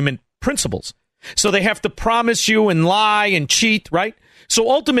argument principles. So they have to promise you and lie and cheat, right? So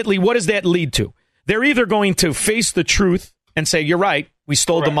ultimately, what does that lead to? They're either going to face the truth and say, you're right, we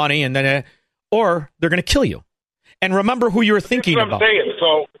stole the money, and then, or they're going to kill you. And remember who you're thinking about. That's what I'm saying.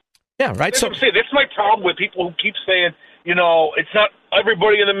 So, yeah, right. That's what I'm saying. That's my problem with people who keep saying, it's not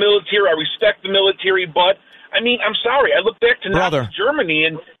everybody in the military. I respect the military, but I mean, I'm sorry. I look back to Nazi Germany,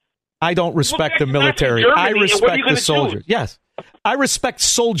 and I don't respect the military. I respect the soldiers. Yes, I respect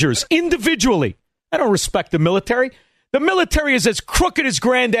soldiers individually. I don't respect the military. The military is as crooked as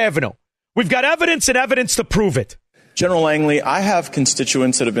Grand Avenue. We've got evidence and evidence to prove it. General Langley, I have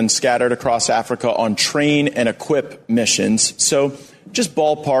constituents that have been scattered across Africa on train and equip missions. So just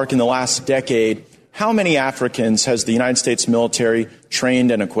ballpark, in the last decade, how many Africans has the United States military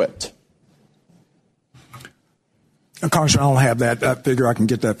trained and equipped? Congressman, I don't have that figure. I can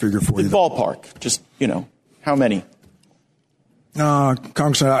get that figure for you. Ballpark, just, how many?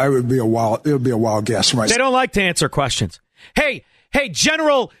 Congressman, it would be a wild guess. Right? They don't like to answer questions. Hey,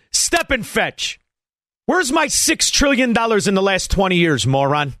 General Steppenfetch, where's my $6 trillion in the last 20 years,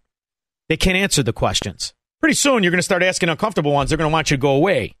 moron? They can't answer the questions. Pretty soon, you're going to start asking uncomfortable ones. They're going to want you to go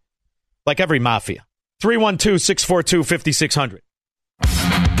away, like every mafia. 312-642-5600.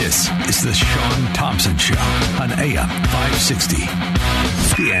 This is the Sean Thompson Show on AM 560.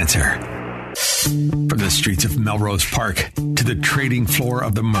 The Answer. From the streets of Melrose Park to the trading floor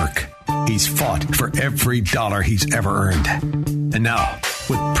of the Merc, he's fought for every dollar he's ever earned. And now,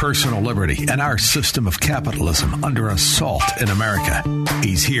 with personal liberty and our system of capitalism under assault in America,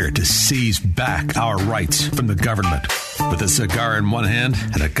 he's here to seize back our rights from the government. With a cigar in one hand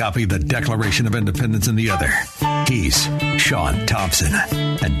and a copy of the Declaration of Independence in the other, he's Sean Thompson.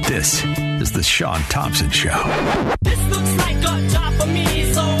 And this is the Sean Thompson Show. This looks like a job for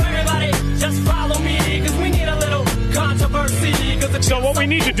me, so everybody just follow me, because we need a little controversy. So what we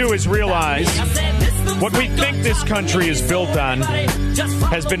need to do is realize what we think this country is built on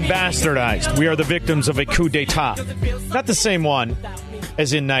has been bastardized. We are the victims of a coup d'etat. Not the same one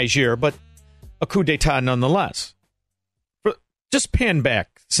as in Niger, but a coup d'etat nonetheless. Just pan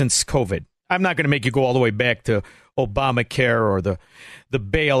back since COVID. I'm not going to make you go all the way back to Obamacare or the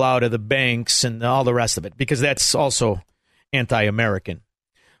bailout of the banks and all the rest of it, because that's also anti-American.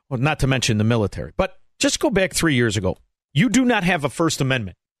 Well, not to mention the military. But just go back 3 years ago. You do not have a First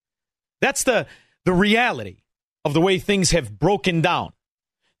Amendment. That's the reality of the way things have broken down.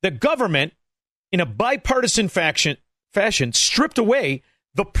 The government, in a bipartisan fashion, stripped away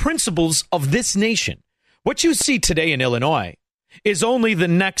the principles of this nation. What you see today in Illinois is only the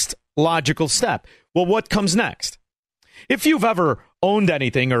next logical step. Well, what comes next? If you've ever owned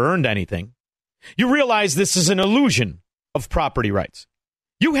anything or earned anything, you realize this is an illusion of property rights.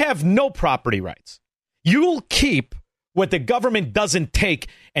 You have no property rights. You'll keep what the government doesn't take,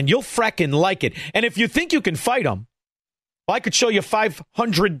 and you'll fracking like it. And if you think you can fight them, well, I could show you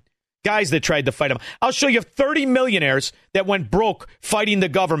 500 guys that tried to fight them. I'll show you 30 millionaires that went broke fighting the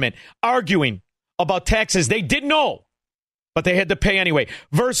government, arguing about taxes they didn't know, but they had to pay anyway,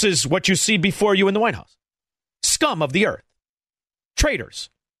 versus what you see before you in the White House. Scum of the earth. Traitors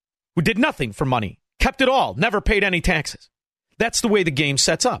who did nothing for money, kept it all, never paid any taxes. That's the way the game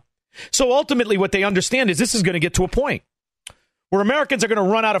sets up. So ultimately what they understand is this is going to get to a point where Americans are going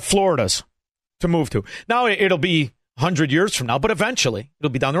to run out of Floridas to move to. Now it'll be 100 years from now, but eventually it'll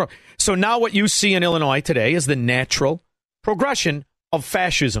be down the road. So now what you see in Illinois today is the natural progression of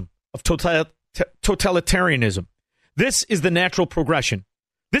fascism, of totalitarianism. This is the natural progression.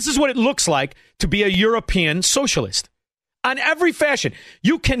 This is what it looks like to be a European socialist. On every fashion,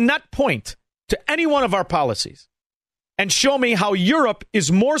 you cannot point to any one of our policies and show me how Europe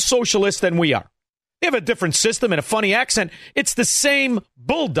is more socialist than we are. They have a different system and a funny accent. It's the same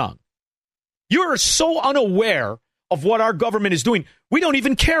bulldog. You're so unaware of what our government is doing, we don't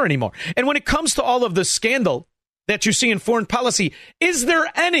even care anymore. And when it comes to all of the scandal that you see in foreign policy, is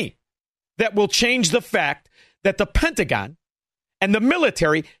there any that will change the fact that the Pentagon and the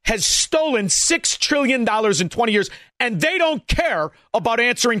military has stolen $6 trillion in 20 years, and they don't care about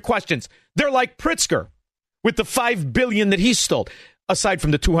answering questions? They're like Pritzker with the $5 billion that he stole, aside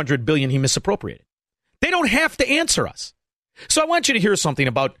from the $200 billion he misappropriated. They don't have to answer us. So I want you to hear something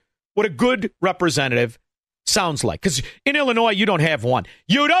about what a good representative sounds like. Because in Illinois, you don't have one.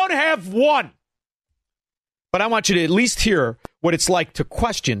 You don't have one. But I want you to at least hear what it's like to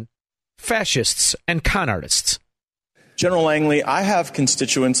question fascists and con artists. General Langley, I have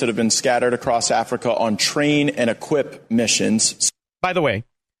constituents that have been scattered across Africa on train and equip missions. By the way,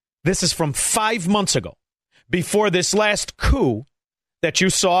 this is from 5 months ago, before this last coup that you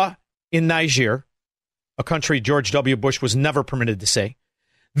saw in Niger, a country George W. Bush was never permitted to say.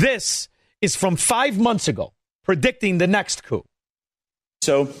 This is from 5 months ago, predicting the next coup.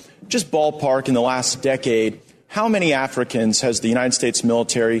 So just ballpark, in the last decade, how many Africans has the United States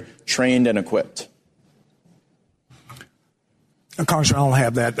military trained and equipped? Congressman, I don't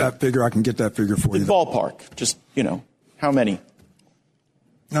have that figure. I can get that figure for you. Ballpark, just, how many?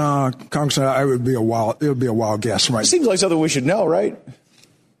 Congressman, it would be a wild guess, right? It seems like something we should know, right?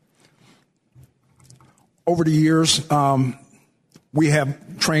 Over the years, we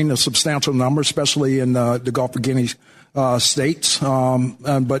have trained a substantial number, especially in the Gulf of Guinea states,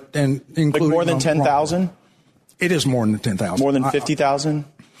 but including like more than 10,000. It is more than 10,000. More than 50,000.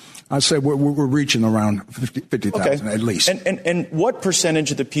 I'd say we're reaching around 50,000 at least. And what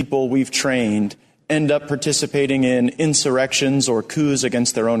percentage of the people we've trained end up participating in insurrections or coups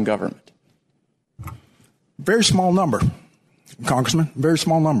against their own government? Very small number, Congressman. Very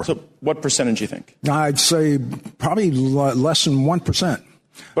small number. So what percentage do you think? I'd say probably less than 1%.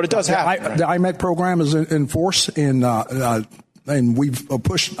 But it does happen. The IMEC program is in force, and we've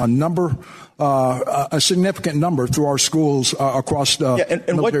pushed a significant number through our schools across the. Yeah,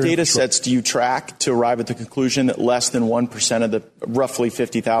 and what data sets do you track to arrive at the conclusion that less than 1% of the roughly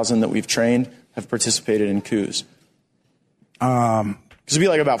 50,000 that we've trained have participated in coups? Because it'd be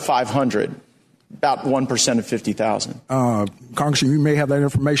like about 500. About 1% of 50,000. Congressman, you may have that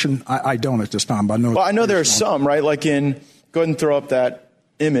information. I don't at this time, but I know. Well, I know there are some, right? Like go ahead and throw up that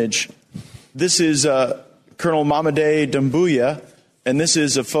image. This is Colonel Mamadi Doumbouya, and this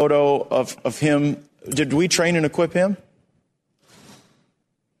is a photo of him. Did we train and equip him?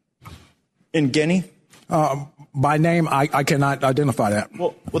 In Guinea? By name, I cannot identify that.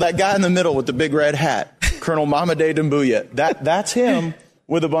 Well, that guy in the middle with the big red hat, Colonel Mamadi Doumbouya, that's him.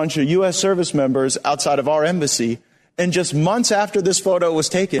 With a bunch of U.S. service members outside of our embassy. And just months after this photo was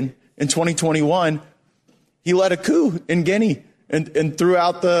taken in 2021, he led a coup in Guinea and threw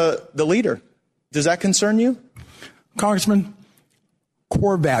out the leader. Does that concern you? Congressman,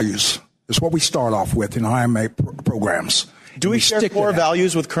 core values is what we start off with in IMA programs. Do we share core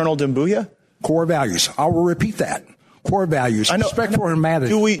values with Colonel Doumbouya? Core values. I will repeat that. Core values, respect for humanity.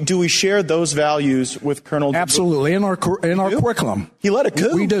 Do we share those values with Colonel? Absolutely, in our curriculum. He led a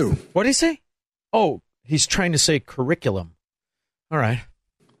coup. We do. What did he say? Oh, he's trying to say curriculum. All right.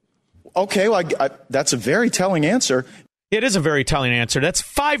 Okay, well, that's a very telling answer. It is a very telling answer. That's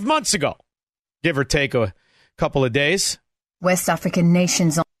 5 months ago, give or take a couple of days. West African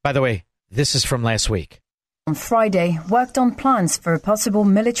nations. By the way, this is from last week. On Friday, worked on plans for a possible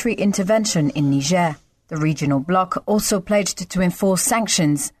military intervention in Niger. The regional bloc also pledged to enforce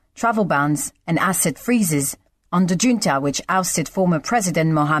sanctions, travel bans and asset freezes on the junta which ousted former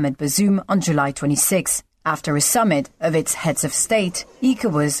President Mohamed Bazoum on July 26. After a summit of its heads of state,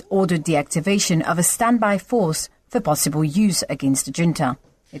 ECOWAS ordered the activation of a standby force for possible use against the junta.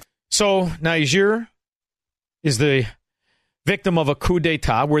 So Niger is the victim of a coup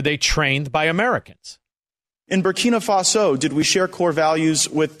d'etat where they trained by Americans. In Burkina Faso, did we share core values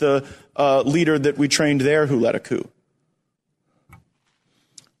with the leader that we trained there who led a coup?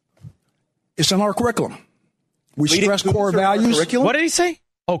 It's in our curriculum. We stress core values. What did he say?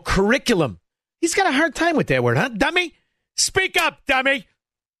 Oh, curriculum. He's got a hard time with that word, huh? Dummy? Speak up, dummy.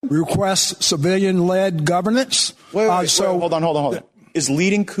 Request civilian-led governance. Wait, hold on. Is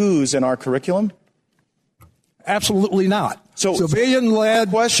leading coups in our curriculum? Absolutely not. So civilian-led.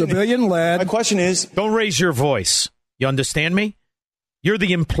 My question is... Don't raise your voice. You understand me? You're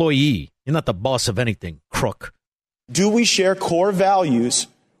the employee. You're not the boss of anything, crook. Do we share core values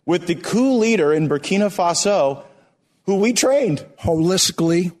with the coup leader in Burkina Faso who we trained?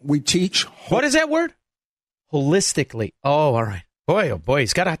 Holistically, we teach. What is that word? Holistically. Oh, all right. Boy, oh boy,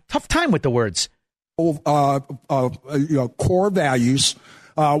 he's got a tough time with the words. Core values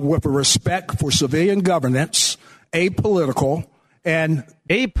with a respect for civilian governance, apolitical, and...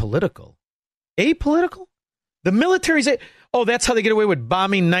 Apolitical? Apolitical? The military's... that's how they get away with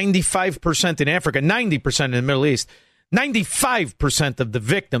bombing 95% in Africa, 90% in the Middle East. 95% of the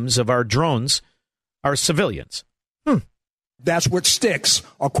victims of our drones are civilians. That's what sticks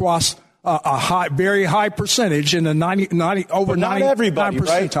across a very high percentage in the 99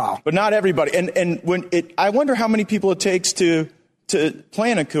 percentile. But not everybody. And I wonder how many people it takes to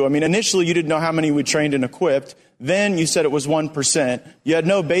plan a coup. I mean, initially you didn't know how many we trained and equipped. Then you said it was 1%. You had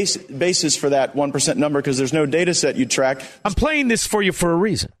no basis for that 1% number because there's no data set you track. I'm playing this for you for a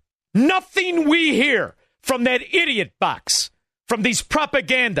reason. Nothing we hear from that idiot box, from these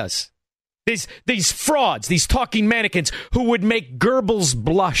propagandas, these frauds, these talking mannequins who would make Goebbels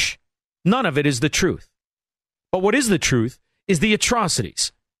blush. None of it is the truth. But what is the truth is the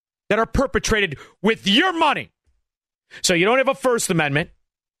atrocities that are perpetrated with your money. So you don't have a First Amendment.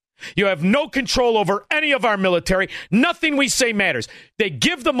 You have no control over any of our military. Nothing we say matters. They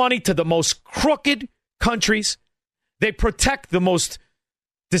give the money to the most crooked countries. They protect the most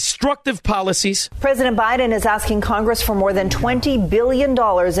destructive policies. President Biden is asking Congress for more than $20 billion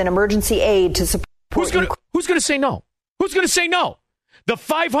in emergency aid to support... Who's going to say no? Who's going to say no? The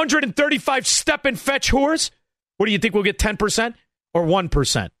 535 step and fetch whores? What do you think, we'll get 10% or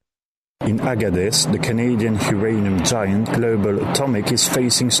 1%? In Agadez, the Canadian uranium giant Global Atomic is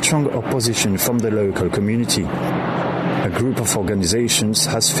facing strong opposition from the local community. A group of organizations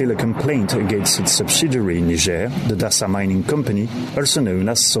has filed a complaint against its subsidiary in Niger, the Dassa Mining Company, also known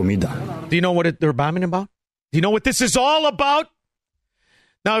as Somida. Do you know what they're bombing about? Do you know what this is all about?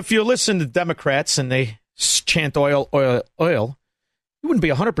 Now, if you listen to Democrats and they chant oil, oil, oil, you wouldn't be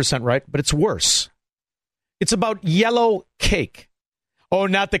 100% right, but it's worse. It's about yellow cake. Oh,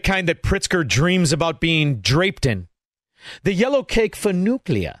 not the kind that Pritzker dreams about being draped in. The yellow cake for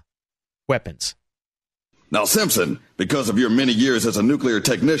nuclear weapons. Now, Simpson, because of your many years as a nuclear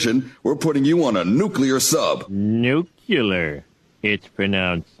technician, we're putting you on a nuclear sub. Nuclear. It's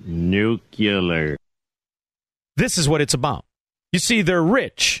pronounced nuclear. This is what it's about. You see, they're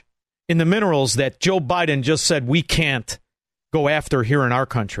rich in the minerals that Joe Biden just said we can't go after here in our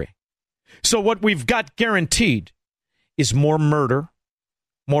country. So what we've got guaranteed is more murder,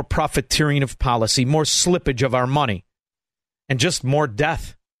 more profiteering of policy, more slippage of our money, and just more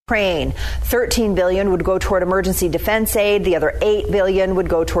death. Ukraine. $13 billion would go toward emergency defense aid. The other $8 billion would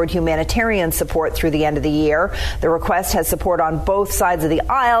go toward humanitarian support through the end of the year. The request has support on both sides of the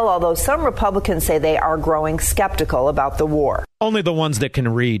aisle, although some Republicans say they are growing skeptical about the war. Only the ones that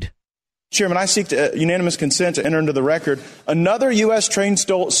can read. Chairman, I seek unanimous consent to enter into the record. Another U.S. trained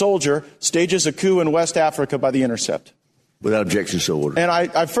soldier stages a coup in West Africa by The Intercept. Without objection, so ordered. And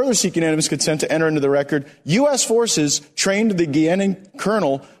I further seek unanimous consent to enter into the record. U.S. forces trained the Guinean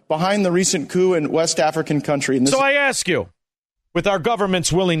colonel behind the recent coup in West African country. So I ask you, with our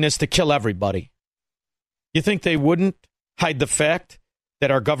government's willingness to kill everybody, you think they wouldn't hide the fact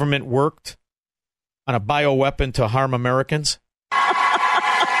that our government worked on a bioweapon to harm Americans?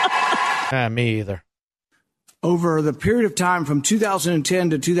 Me either. Over the period of time from 2010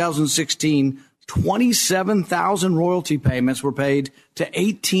 to 2016, 27,000 royalty payments were paid to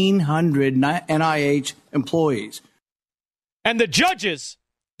 1,800 NIH employees. And the judges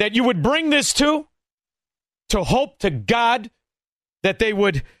that you would bring this to hope to God that they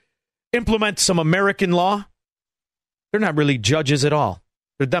would implement some American law, they're not really judges at all.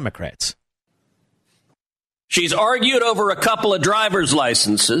 They're Democrats. She's argued over a couple of driver's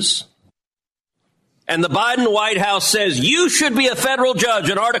licenses. And the Biden White House says you should be a federal judge,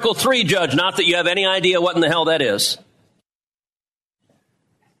 an Article 3 judge, not that you have any idea what in the hell that is.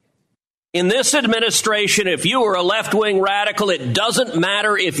 In this administration, if you are a left-wing radical, it doesn't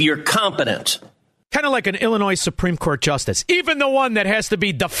matter if you're competent. Kind of like an Illinois Supreme Court justice, even the one that has to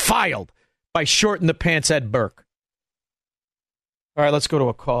be defiled by short-in-the-pants Ed Burke. All right, let's go to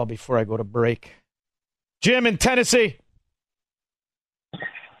a call before I go to break. Jim in Tennessee.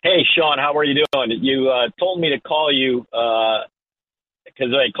 Hey, Sean, how are you doing? You told me to call you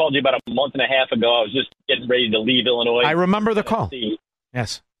because I called you about a month and a half ago. I was just getting ready to leave Illinois. I remember the call.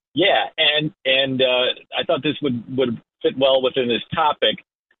 Yes. Yeah, and I thought this would fit well within this topic.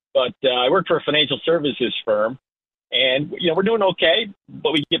 But I work for a financial services firm, and we're doing okay,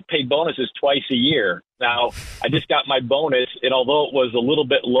 but we get paid bonuses twice a year. Now, I just got my bonus, and although it was a little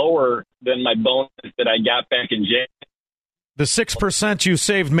bit lower than my bonus that I got back in January, the 6% you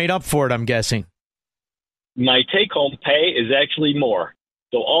saved made up for it, I'm guessing. My take-home pay is actually more.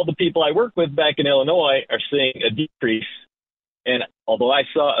 So all the people I work with back in Illinois are seeing a decrease. And although I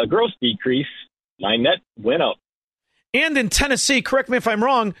saw a gross decrease, my net went up. And in Tennessee, correct me if I'm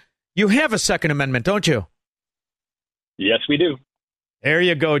wrong, you have a Second Amendment, don't you? Yes, we do. There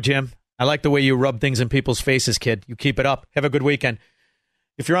you go, Jim. I like the way you rub things in people's faces, kid. You keep it up. Have a good weekend.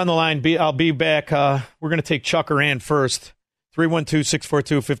 If you're on the line, I'll be back. We're going to take Chuck or Ann first.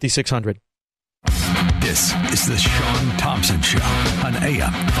 312-642-5600. This is the Sean Thompson Show on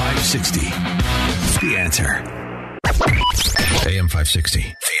AM 560. The Answer. AM 560.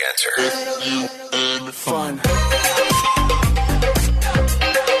 The Answer. Fun.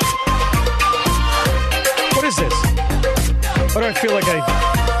 What is this? What do I feel like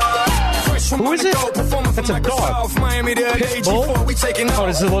Who is it? That's a dog. Pitbull? Oh,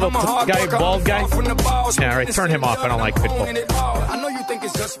 this is a little guy, bald guy? Yeah, all right, turn him off. I don't like Pitbull.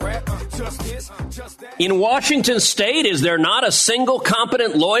 In Washington State, is there not a single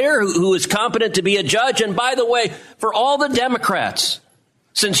competent lawyer who is competent to be a judge? And by the way, for all the Democrats,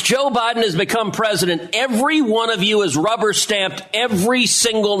 since Joe Biden has become president, every one of you has rubber-stamped every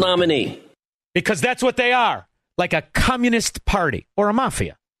single nominee. Because that's what they are, like a communist party or a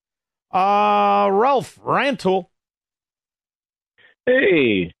mafia. Ralph Rantoul.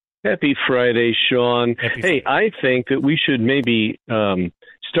 Hey, happy Friday, Sean. Hey, I think that we should maybe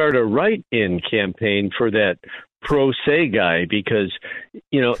start a write-in campaign for that pro se guy because,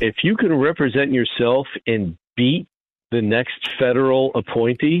 if you can represent yourself and beat the next federal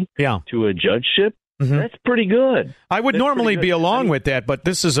appointee to a judgeship, that's pretty good. I would normally be along with that, but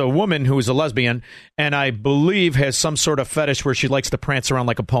this is a woman who is a lesbian and I believe has some sort of fetish where she likes to prance around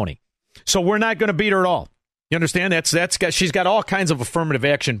like a pony. So we're not going to beat her at all. You understand? She's got all kinds of affirmative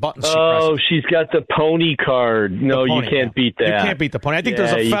action buttons. She's got the pony card. No, you can't beat that. You can't beat the pony. I think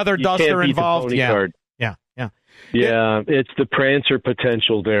there's a feather duster involved. Card. Yeah. Yeah, it's the Prancer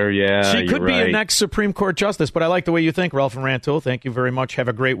potential there. Yeah, she could be right. a next Supreme Court justice, but I like the way you think, Ralph and Rantoul. Thank you very much. Have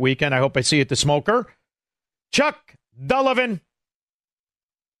a great weekend. I hope I see you at the Smoker. Chuck Dullivan.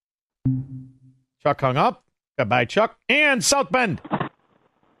 Chuck hung up. Goodbye, Chuck. And South Bend.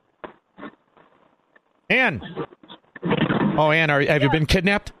 Ann. Oh, Ann, have you been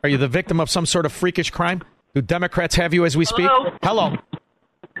kidnapped? Are you the victim of some sort of freakish crime? Do Democrats have you as we speak? Hello.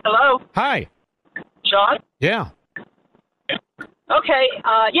 Hello. Hi. Sean? Yeah. Okay.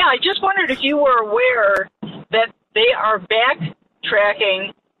 I just wondered if you were aware that they are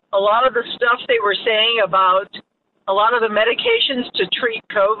backtracking a lot of the stuff they were saying about a lot of the medications to treat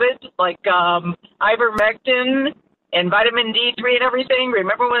COVID, like ivermectin and vitamin D3 and everything.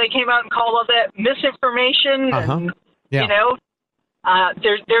 Remember when they came out and called all that misinformation? And, yeah. You know,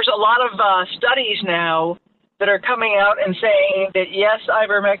 there's a lot of studies now that are coming out and saying that, yes,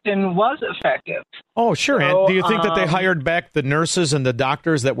 ivermectin was effective. Oh, sure. So, and do you think that they hired back the nurses and the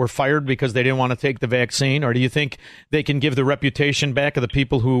doctors that were fired because they didn't want to take the vaccine? Or do you think they can give the reputation back of the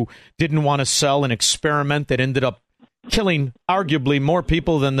people who didn't want to sell an experiment that ended up killing arguably more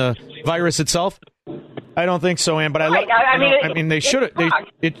people than the virus itself? I don't think so, Ann. But I mean, they should.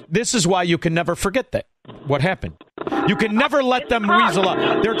 This is why you can never forget that. What happened? You can never let them weasel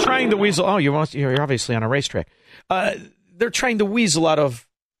out. They're trying to weasel. Oh, you're obviously on a racetrack. They're trying to weasel out of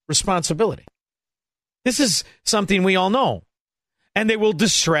responsibility. This is something we all know. And they will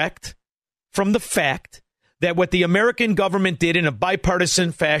distract from the fact that what the American government did in a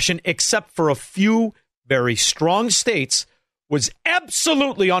bipartisan fashion, except for a few very strong states, was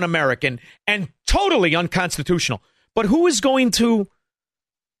absolutely un-American and totally unconstitutional. But who is going to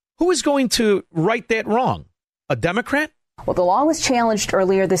right that wrong? A Democrat? Well, the law was challenged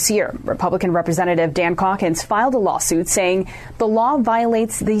earlier this year. Republican Representative Dan Caulkins filed a lawsuit saying the law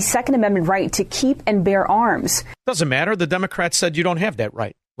violates the Second Amendment right to keep and bear arms. Doesn't matter. The Democrats said you don't have that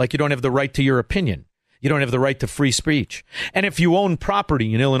right. Like you don't have the right to your opinion. You don't have the right to free speech. And if you own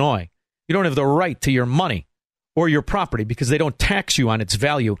property in Illinois, you don't have the right to your money or your property because they don't tax you on its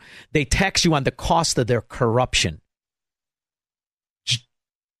value. They tax you on the cost of their corruption.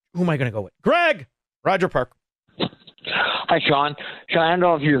 Who am I going to go with? Greg! Roger Park. Hi, Sean. Sean, I don't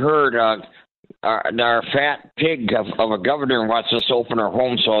know if you heard our fat pig of a governor wants us to open our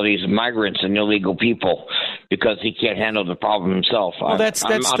homes to all these migrants and illegal people because he can't handle the problem himself. Well,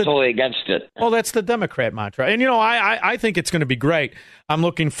 I'm totally against it. Well, that's the Democrat mantra. And, I think it's going to be great. I'm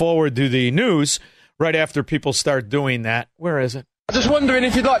looking forward to the news right after people start doing that. Where is it? I'm just wondering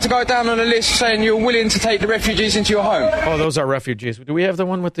if you'd like to go down on a list saying you're willing to take the refugees into your home. Oh, those are refugees. Do we have the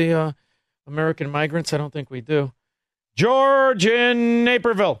one with the American migrants? I don't think we do. George in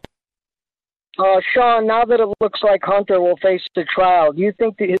Naperville. Sean, now that it looks like Hunter will face the trial, do you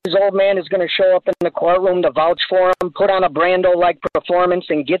think that his old man is going to show up in the courtroom to vouch for him, put on a Brando-like performance,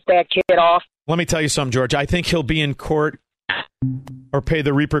 and get that kid off? Let me tell you something, George. I think he'll be in court or pay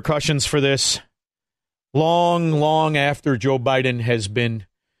the repercussions for this long after Joe Biden has been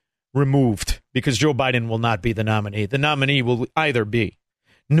removed, because Joe Biden will not be the nominee. The nominee will either be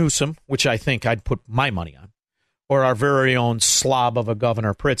Newsom, which I think I'd put my money on, or our very own slob of a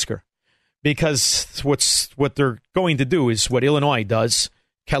Governor Pritzker. Because what they're going to do is what Illinois does,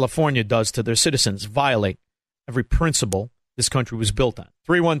 California does to their citizens, violate every principle this country was built on.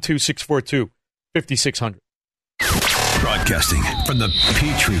 312-642-5600. Broadcasting from the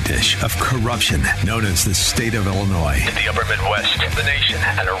petri dish of corruption known as the state of Illinois. In the upper Midwest, the nation,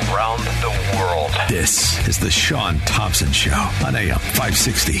 and around the world. This is the Sean Thompson Show on AM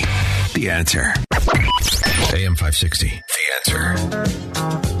 560. The Answer. AM 560. The Answer.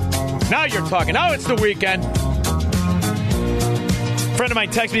 Now you're talking. Now it's the weekend. A friend of mine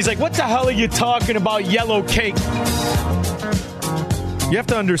texted me. He's like, what the hell are you talking about, yellow cake? You have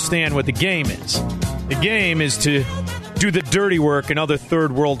to understand what the game is. The game is to do the dirty work in other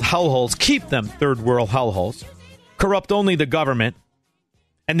third world hellholes. Keep them third world hellholes. Corrupt only the government.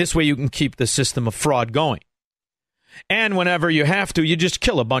 And this way you can keep the system of fraud going. And whenever you have to, you just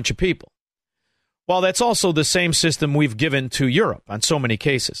kill a bunch of people. Well, that's also the same system we've given to Europe on so many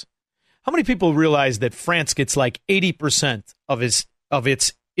cases. How many people realize that France gets like 80% of its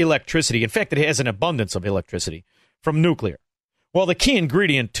electricity? In fact, it has an abundance of electricity from nuclear. Well, the key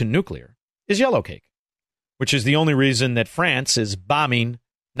ingredient to nuclear is yellow cake, which is the only reason that France is bombing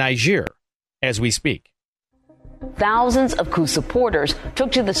Niger as we speak. Thousands of coup supporters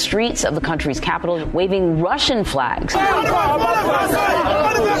took to the streets of the country's capital, waving Russian flags.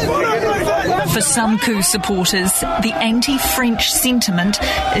 For some coup supporters, the anti-French sentiment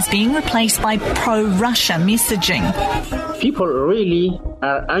is being replaced by pro-Russia messaging. people really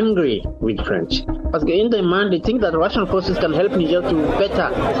are angry with French. Because in their mind, they think that Russian forces can help Niger to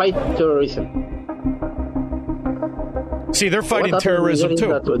better fight terrorism. See, they're fighting terrorism too.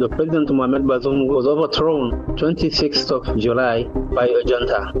 That the President Mohamed Bazoum was overthrown 26th of July by a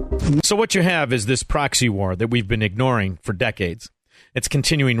junta. So what you have is this proxy war that we've been ignoring for decades. It's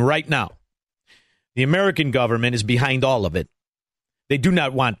continuing right now. The American government is behind all of it. They do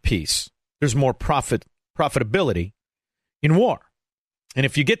not want peace. There's more profitability in war. And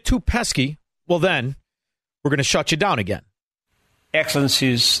if you get too pesky, well then, we're going to shut you down again.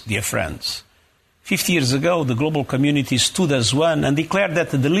 Excellencies, dear friends, 50 years ago, the global community stood as one and declared that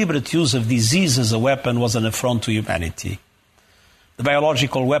the deliberate use of disease as a weapon was an affront to humanity. The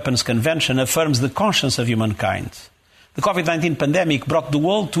Biological Weapons Convention affirms the conscience of humankind. The COVID-19 pandemic brought the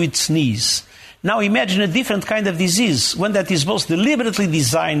world to its knees. Now imagine a different kind of disease, one that is both deliberately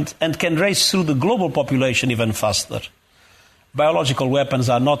designed and can race through the global population even faster. Biological weapons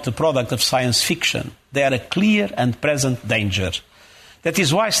are not the product of science fiction. They are a clear and present danger. That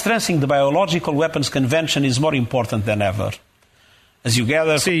is why strengthening the Biological Weapons Convention is more important than ever. As you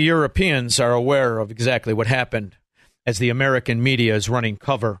gather... See, Europeans are aware of exactly what happened as the American media is running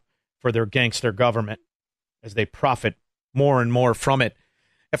cover for their gangster government, as they profit more and more from it.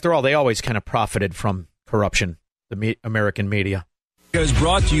 After all, they always kind of profited from corruption, the American media. Is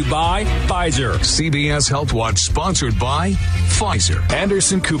brought to you by Pfizer. CBS Health Watch, sponsored by Pfizer.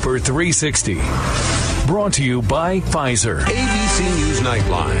 Anderson Cooper 360. Brought to you by Pfizer. ABC News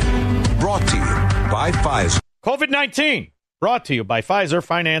Nightline. Brought to you by Pfizer. COVID-19. Brought to you by Pfizer,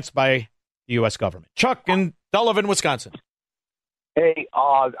 financed by the U.S. government. Chuck in Delavan, Wisconsin. Hey,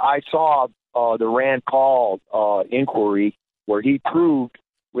 I saw the Rand Paul inquiry where he proved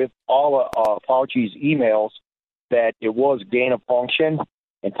with all of Fauci's emails that it was gain of function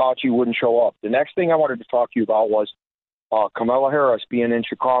and Fauci wouldn't show up. The next thing I wanted to talk to you about was Kamala Harris being in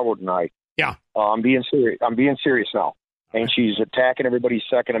Chicago tonight. Yeah. I'm being serious now. And she's attacking everybody's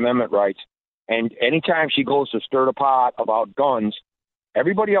Second Amendment rights. And anytime she goes to stir the pot about guns,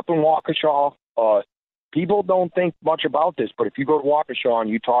 everybody up in Waukesha, people don't think much about this, but if you go to Waukesha and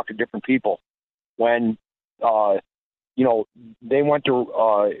you talk to different people, when, they went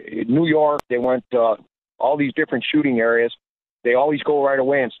to New York, they went all these different shooting areas, they always go right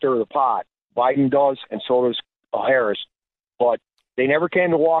away and stir the pot. Biden does, and so does Harris. But they never came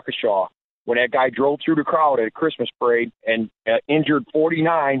to Waukesha when that guy drove through the crowd at a Christmas parade and injured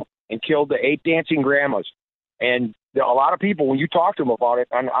 49 and killed the 8 dancing grandmas. And a lot of people, when you talk to them about it,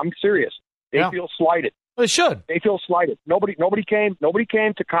 and I'm serious, they feel slighted. They should. They feel slighted. Nobody came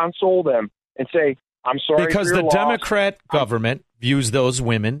to console them and say, I'm sorry. Because for your the loss. Democrat government views those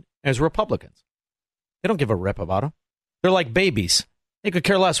women as Republicans. They don't give a rip about them. They're like babies. They could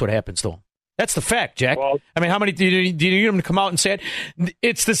care less what happens to them. That's the fact, Jack. Well, I mean, how many do you need them to come out and say it?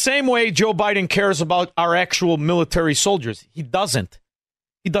 It's the same way Joe Biden cares about our actual military soldiers. He doesn't.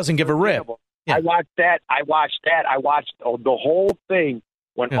 He doesn't give a rip. Yeah. I watched that. I watched the whole thing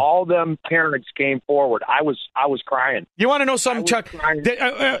when all them parents came forward. I was crying. You want to know something, Chuck?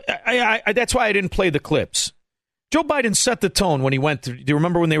 That's why I didn't play the clips. Joe Biden set the tone when he went to, do you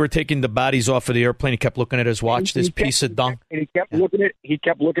remember when they were taking the bodies off of the airplane? He kept looking at his watch, piece of dung. And he kept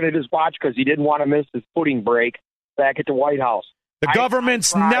looking at his watch because he didn't want to miss his footing break back at the White House. The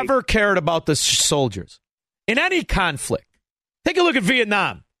government's never cared about the soldiers in any conflict. Take a look at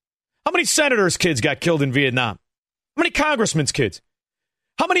Vietnam. How many senators' kids got killed in Vietnam? How many congressmen's kids?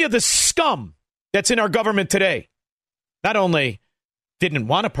 How many of the scum that's in our government today not only didn't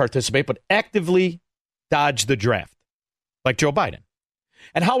want to participate, but actively dodged the draft, like Joe Biden?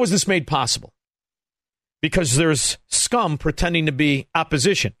 And how was this made possible? Because there's scum pretending to be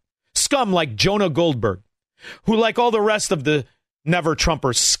opposition. Scum like Jonah Goldberg, who, like all the rest of the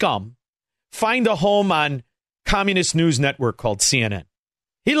never-Trumpers scum, find a home on communist news network called CNN.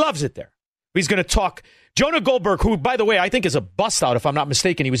 He loves it there. He's going to talk. Jonah Goldberg, who, by the way, I think is a bust out, if I'm not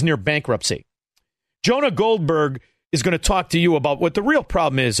mistaken. He was near bankruptcy. Jonah Goldberg is going to talk to you about what the real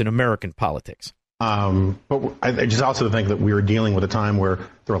problem is in American politics. But I just also think that we were dealing with a time where there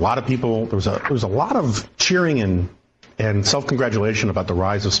were a lot of people, there was a lot of cheering and self-congratulation about the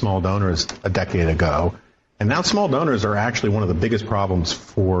rise of small donors a decade ago. And now small donors are actually one of the biggest problems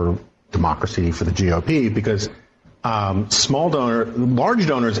for democracy, for the GOP, because large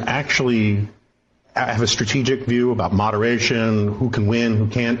donors actually have a strategic view about moderation, who can win, who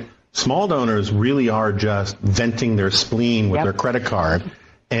can't. Small donors really are just venting their spleen with their credit card.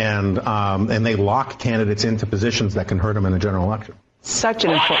 And they lock candidates into positions that can hurt them in a general election. Such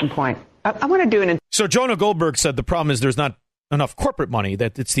an important point. I want to do So Jonah Goldberg said the problem is there's not enough corporate money,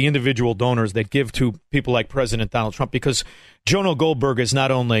 that it's the individual donors that give to people like President Donald Trump, because Jonah Goldberg is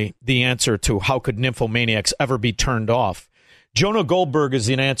not only the answer to how could nymphomaniacs ever be turned off. Jonah Goldberg is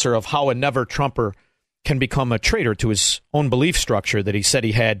the answer of how a never-Trumper can become a traitor to his own belief structure that he said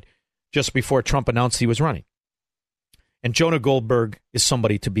he had just before Trump announced he was running. And Jonah Goldberg is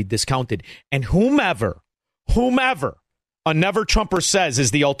somebody to be discounted. And whomever a never-Trumper says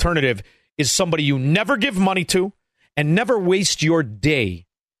is the alternative is somebody you never give money to and never waste your day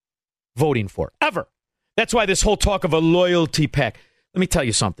voting for, ever. That's why this whole talk of a loyalty pact. Let me tell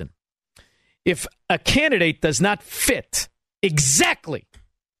you something. If a candidate does not fit exactly,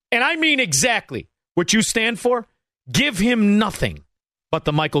 and I mean exactly, what you stand for, give him nothing but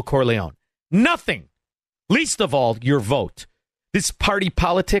the Michael Corleone. Nothing. Least of all, your vote. This party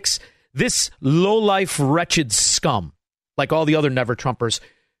politics, this low-life, wretched scum, like all the other never-Trumpers,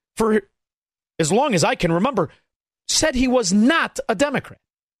 for as long as I can remember, said he was not a Democrat.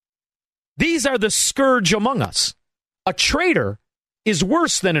 These are the scourge among us. A traitor is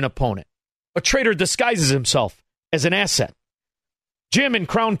worse than an opponent. A traitor disguises himself as an asset. Jim in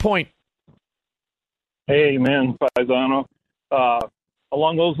Crown Point. Hey, man, Paisano.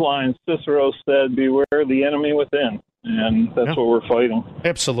 Along those lines, Cicero said, beware the enemy within. And that's what we're fighting.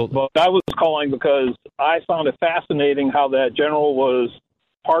 Absolutely. But I was calling because I found it fascinating how that general was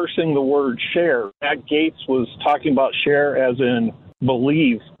parsing the word share. Matt Gaetz was talking about share as in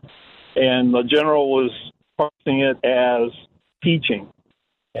believe, and the general was parsing it as teaching,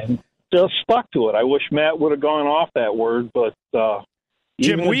 and just stuck to it. I wish Matt would have gone off that word, but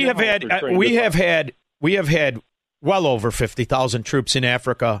Jim, we have had well over 50,000 troops in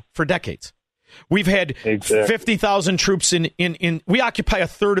Africa for decades. We've had 50,000 troops in we occupy a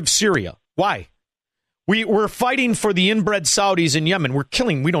third of Syria. Why? We're fighting for the inbred Saudis in Yemen. We're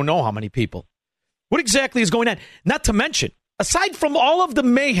killing, we don't know how many people. What exactly is going on? Not to mention, aside from all of the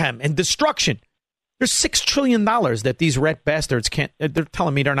mayhem and destruction, there's $6 trillion that these rat bastards can't, they're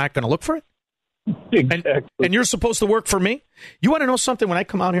telling me they're not going to look for it? Exactly. And you're supposed to work for me? You want to know something? When I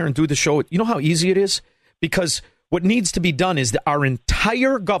come out here and do the show, you know how easy it is? Because what needs to be done is that our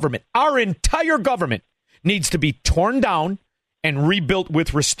entire government needs to be torn down and rebuilt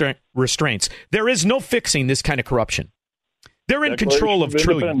with restraints. There is no fixing this kind of corruption. They're in control of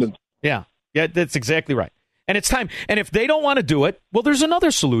trillions. Yeah, that's exactly right. And it's time. And if they don't want to do it, well, there's another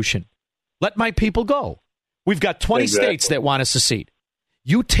solution. Let my people go. We've got 20 states that want to secede.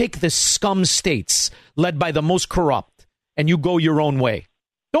 You take the scum states led by the most corrupt, and you go your own way.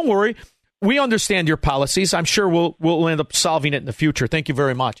 Don't worry. We understand your policies. I'm sure we'll end up solving it in the future. Thank you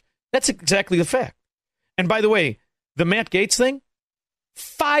very much. That's exactly the fact. And by the way, the Matt Gaetz thing,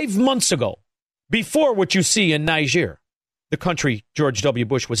 5 months ago, before what you see in Niger, the country George W.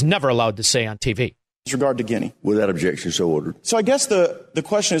 Bush was never allowed to say on TV. With regard to Guinea. Without objection, so ordered. So I guess the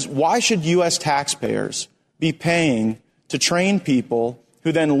question is, why should U.S. taxpayers be paying to train people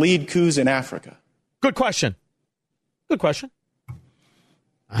who then lead coups in Africa? Good question. Good question.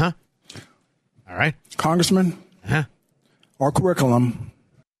 Uh-huh. All right. Congressman, our curriculum.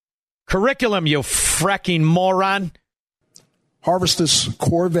 Curriculum, you fracking moron. Harvest its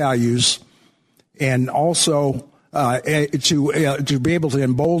core values and also to be able to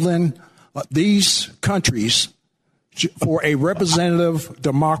embolden these countries for a representative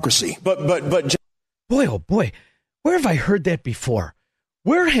democracy. But boy, oh boy, where have I heard that before?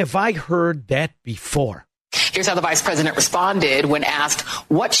 Here's how the vice president responded when asked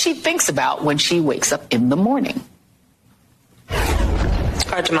what she thinks about when she wakes up in the morning.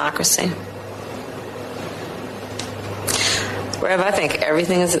 Our democracy. Rev, I think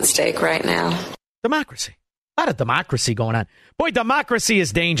everything is at stake right now. Democracy. A lot of democracy going on. Boy, democracy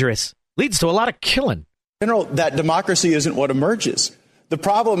is dangerous. Leads to a lot of killing. General, that democracy isn't what emerges. The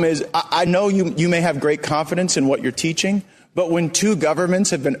problem is, I know you may have great confidence in what you're teaching, but when two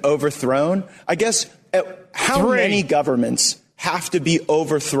governments have been overthrown, I guess how many governments have to be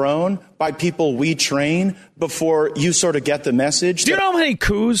overthrown by people we train before you sort of get the message? Do you know how many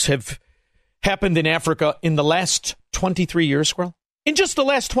coups have happened in Africa in the last 23 years, Squirrel? In just the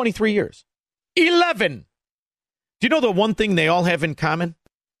last 23 years. 11. Do you know the one thing they all have in common?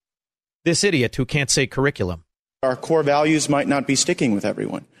 This idiot who can't say curriculum. Our core values might not be sticking with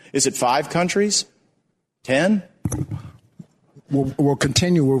everyone. Is it 5 countries? 10? We'll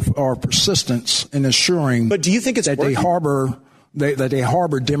continue with our persistence in assuring but do you think it's that they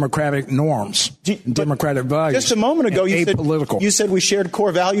harbor democratic norms, democratic values. Just a moment ago, you said we shared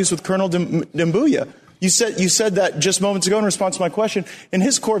core values with Colonel Doumbouya. You said that just moments ago in response to my question, and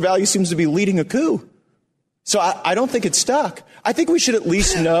his core value seems to be leading a coup. So I don't think it's stuck. I think we should at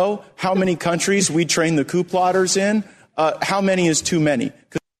least know how many countries we train the coup plotters in. how many is too many.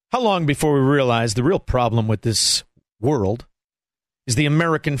 How long before we realize the real problem with this world is the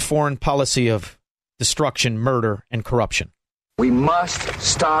American foreign policy of destruction, murder, and corruption? We must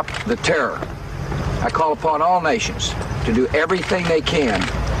stop the terror. I call upon all nations to do everything they can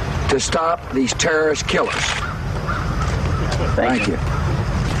to stop these terrorist killers. Thank you.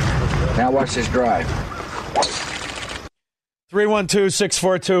 Now watch this drive.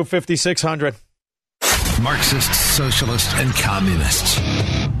 312-642-5600. Marxists, socialists, and communists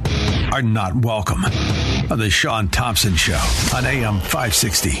are not welcome on the Sean Thompson Show on AM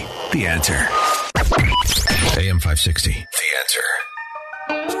 560. The Answer. AM 560. The Answer.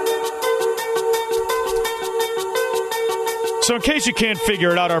 So in case you can't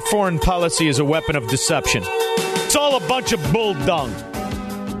figure it out, our foreign policy is a weapon of deception. It's all a bunch of bull dung.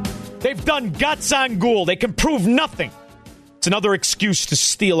 They've done guts on ghoul. They can prove nothing. It's another excuse to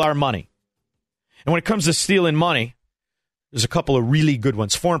steal our money. And when it comes to stealing money, there's a couple of really good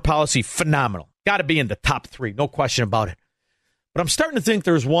ones. Foreign policy, phenomenal. Got to be in the top 3, no question about it. But I'm starting to think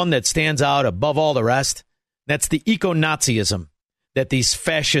there's one that stands out above all the rest. That's the eco-Nazism that these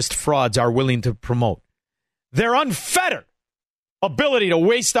fascist frauds are willing to promote. Their unfettered ability to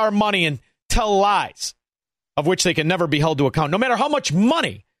waste our money and tell lies of which they can never be held to account. No matter how much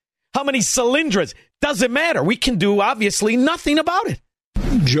money, how many cylinders, doesn't matter. We can do, obviously, nothing about it.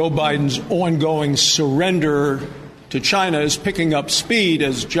 Joe Biden's ongoing surrender to China is picking up speed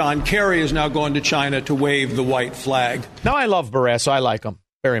as John Kerry is now going to China to wave the white flag. Now, I love Barrasso. I like him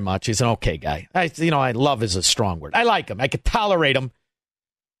very much. He's an okay guy. I love is a strong word. I like him. I could tolerate him.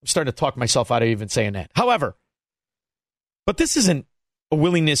 I'm starting to talk myself out of even saying that. However, but this isn't a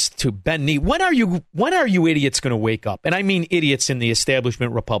willingness to bend knee. When are you idiots going to wake up? And I mean idiots in the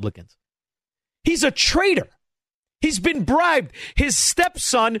establishment Republicans. He's a traitor. He's been bribed. His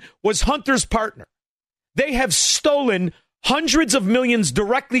stepson was Hunter's partner. They have stolen hundreds of millions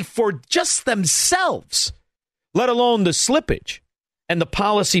directly for just themselves, let alone the slippage and the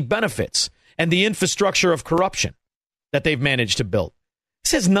policy benefits and the infrastructure of corruption that they've managed to build.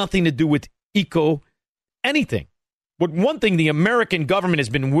 This has nothing to do with anything. What one thing the American government has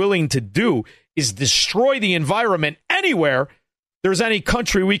been willing to do is destroy the environment anywhere there's any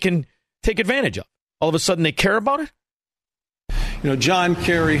country we can take advantage of. All of a sudden they care about it? John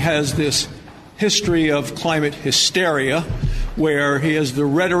Kerry has this history of climate hysteria where he has the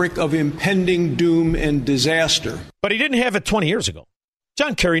rhetoric of impending doom and disaster. But he didn't have it 20 years ago.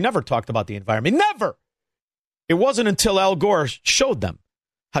 John Kerry never talked about the environment. Never. It wasn't until Al Gore showed them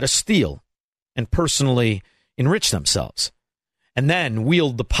how to steal and personally enrich themselves and then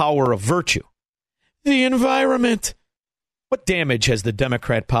wield the power of virtue. The environment. What damage has the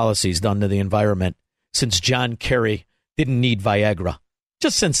Democrat policies done to the environment since John Kerry didn't need Viagra?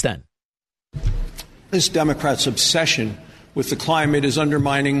 Just since then. This Democrats' obsession with the climate is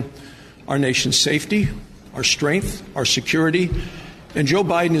undermining our nation's safety, our strength, our security, and Joe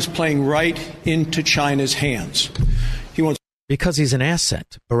Biden is playing right into China's hands. Because he's an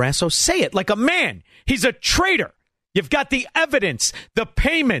asset. Barrasso, say it like a man. He's a traitor. You've got the evidence, the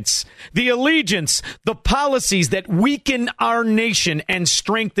payments, the allegiance, the policies that weaken our nation and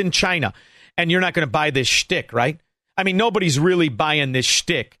strengthen China. And you're not going to buy this shtick, right? I mean, nobody's really buying this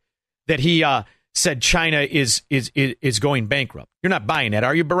shtick that he said China is going bankrupt. You're not buying that,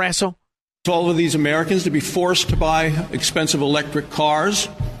 are you, Barrasso? All of these Americans to be forced to buy expensive electric cars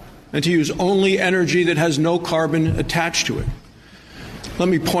and to use only energy that has no carbon attached to it. Let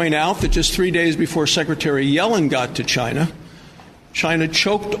me point out that just 3 days before Secretary Yellen got to China, China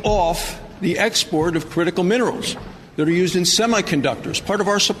choked off the export of critical minerals that are used in semiconductors, part of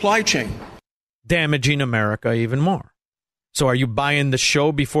our supply chain. Damaging America even more. So are you buying the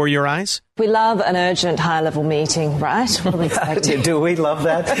show before your eyes? We love an urgent high-level meeting, right? What are we expecting? Do we love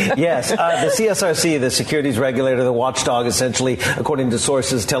that? Yes. The CSRC, the securities regulator, the watchdog, essentially, according to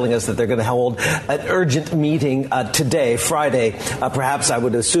sources telling us that they're going to hold an urgent meeting today, Friday. Perhaps I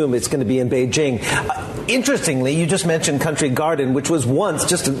would assume it's going to be in Beijing. Interestingly, you just mentioned Country Garden, which was once,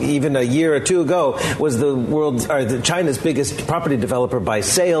 just even a year or two ago, was China's biggest property developer by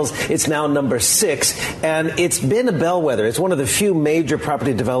sales. It's now number 6, and it's been a bellwether. It's one of the few major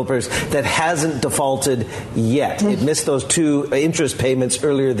property developers that hasn't defaulted yet. It missed those 2 interest payments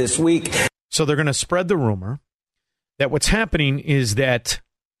earlier this week. So they're going to spread the rumor that what's happening is that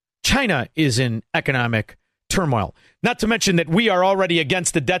China is in economic turmoil. Not to mention that we are already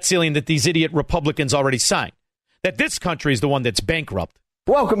against the debt ceiling that these idiot Republicans already signed. That this country is the one that's bankrupt.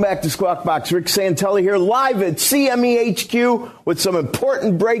 Welcome back to Squawk Box. Rick Santelli here, live at CME HQ with some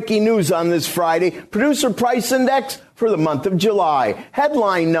important breaking news on this Friday. Producer price index for the month of July.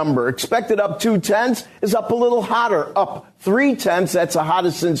 Headline number expected up 0.2 is up a little hotter, up 0.3. That's the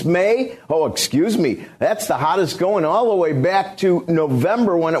hottest since May. Oh, excuse me. That's the hottest going all the way back to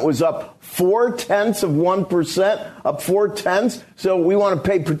November when it was up 0.4%, up 0.4. So we want to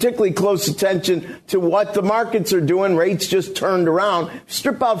pay particularly close attention to what the markets are doing. Rates just turned around.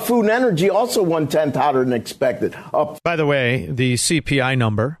 Strip out food and energy, also 0.1 hotter than expected. Up. By the way, the CPI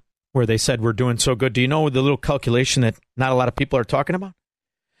number, where they said we're doing so good, do you know the little calculation that not a lot of people are talking about?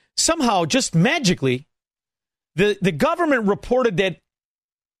 Somehow, just magically, the government reported that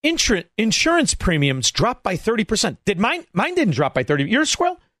insurance premiums dropped by 30%. Did mine didn't drop by 30%. Yours,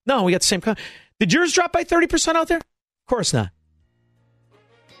 Squirrel? No, we got the same kind. Did yours drop by 30% out there? Of course not.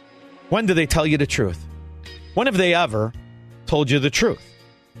 When do they tell you the truth? When have they ever told you the truth?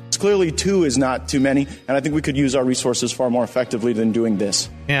 Clearly, 2 is not too many, and I think we could use our resources far more effectively than doing this.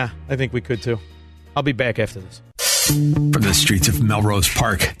 Yeah, I think we could too. I'll be back after this. From the streets of Melrose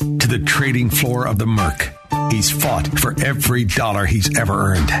Park to the trading floor of the Merc, he's fought for every dollar he's ever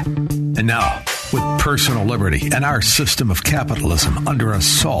earned. And now, with personal liberty and our system of capitalism under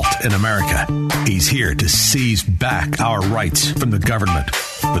assault in America, he's here to seize back our rights from the government.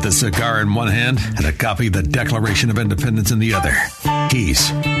 With a cigar in one hand and a copy of the Declaration of Independence in the other,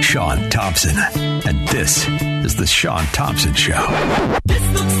 he's Sean Thompson. And this is the Sean Thompson Show. This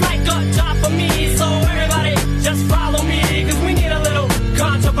looks like a job for me, so everybody just follow me, because we need a little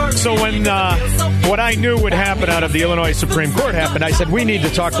controversy. So when what I knew would happen out of the Illinois Supreme Court happened, I said we need to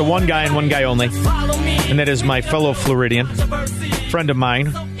talk to one guy and one guy only, and that is my fellow Floridian, friend of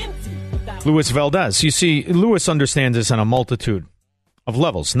mine, Luis Valdez. You see, Luis understands this on a multitude of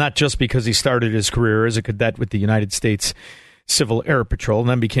levels, not just because he started his career as a cadet with the United States Civil Air Patrol and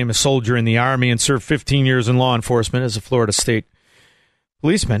then became a soldier in the Army and served 15 years in law enforcement as a Florida State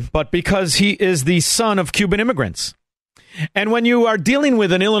policeman, but because he is the son of Cuban immigrants. And when you are dealing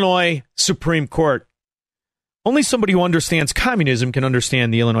with an Illinois Supreme Court, only somebody who understands communism can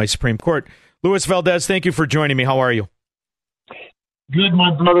understand the Illinois Supreme Court. Luis Valdez, thank you for joining me. How are you? Good,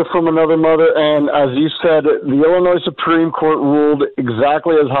 my brother from another mother. And as you said, the Illinois Supreme Court ruled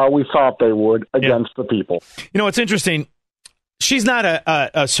exactly as how we thought they would against the people. You know, it's interesting. She's not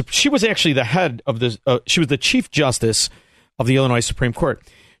she was actually the head of the, she was the Chief Justice of the Illinois Supreme Court.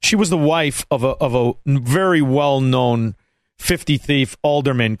 She was the wife of a very well-known 50 thief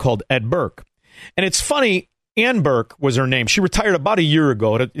alderman called Ed Burke. And it's funny, Ann Burke was her name. She retired about a year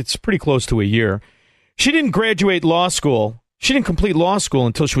ago. It's pretty close to a year. She didn't graduate law school. She didn't complete law school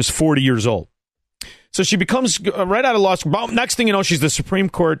until she was 40 years old. So she becomes, right out of law school, next thing you know, she's the Supreme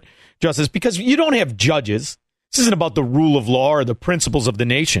Court justice, because you don't have judges. This isn't about the rule of law or the principles of the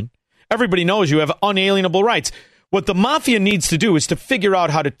nation. Everybody knows you have unalienable rights. What the mafia needs to do is to figure out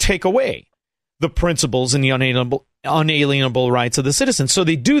how to take away the principles and the unalienable rights of the citizens. So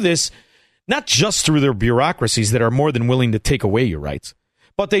they do this not just through their bureaucracies that are more than willing to take away your rights,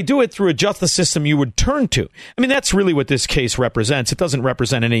 but they do it through a justice system you would turn to. I mean, that's really what this case represents. It doesn't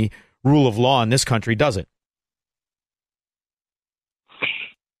represent any rule of law in this country, does it?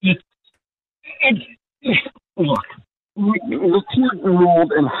 Look, the court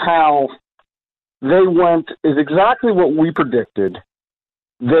ruled and how they went is exactly what we predicted.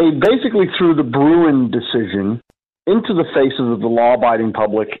 They basically threw the Bruin decision into the faces of the law-abiding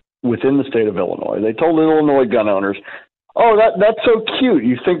public within the state of Illinois. They told Illinois gun owners, oh, that's so cute.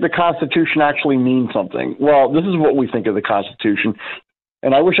 You think the Constitution actually means something. Well, this is what we think of the Constitution.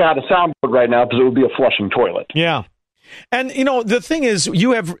 And I wish I had a soundboard right now because it would be a flushing toilet. Yeah. And, you know, the thing is,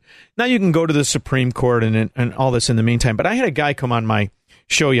 now you can go to the Supreme Court and all this in the meantime. But I had a guy come on my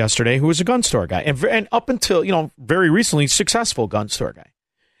show yesterday who was a gun store guy. And up until, you know, very recently, successful gun store guy.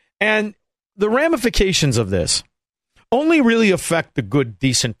 And the ramifications of this only really affect the good,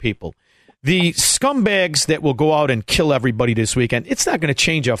 decent people. The scumbags that will go out and kill everybody this weekend, it's not going to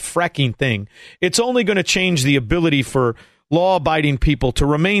change a fracking thing. It's only going to change the ability for law-abiding people to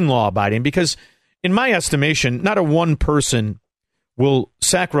remain law-abiding, because in my estimation, not a one person will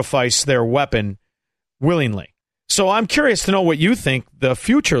sacrifice their weapon willingly. So I'm curious to know what you think the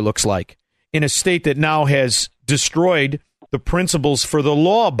future looks like in a state that now has destroyed the principles for the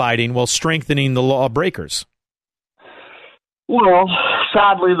law-abiding while strengthening the lawbreakers. Well,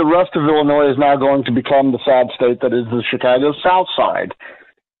 sadly, the rest of Illinois is now going to become the sad state that is the Chicago South Side.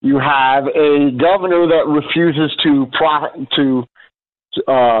 You have a governor that refuses to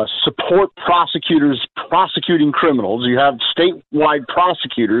support prosecutors prosecuting criminals. You have statewide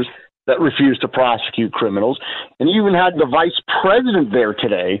prosecutors that refuse to prosecute criminals. And you even had the vice president there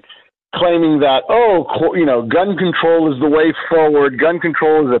today claiming that, gun control is the way forward. Gun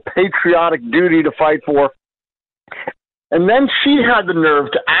control is a patriotic duty to fight for. And then she had the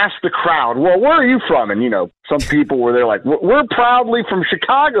nerve to ask the crowd, well, where are you from? And, some people were there like, we're proudly from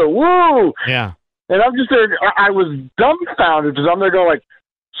Chicago. Woo! Yeah. And I'm just there. I was dumbfounded because I'm there going like,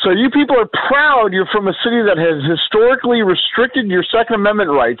 so you people are proud you're from a city that has historically restricted your Second Amendment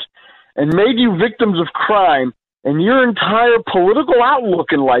rights and made you victims of crime, and your entire political outlook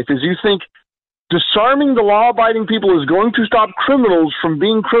in life is you think disarming the law-abiding people is going to stop criminals from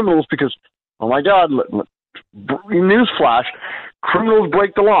being criminals because, oh my God, newsflash, criminals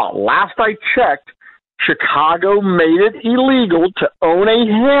break the law. Last I checked, Chicago made it illegal to own a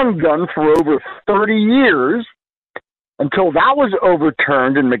handgun for over 30 years until that was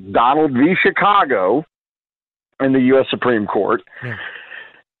overturned in McDonald v. Chicago in the U.S. Supreme Court. Yeah.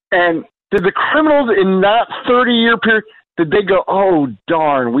 And did the criminals in that 30-year period, did they go, oh,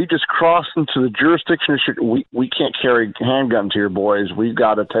 darn, we just crossed into the jurisdiction of Chicago. We can't carry handguns here, boys. We've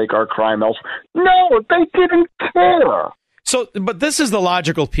got to take our crime elsewhere. No, they didn't care. So, but this is the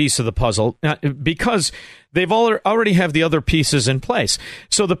logical piece of the puzzle because they've already have the other pieces in place.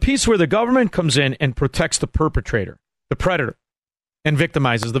 So the piece where the government comes in and protects the perpetrator, the predator, and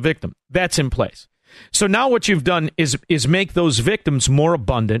victimizes the victim, that's in place. So now what you've done is make those victims more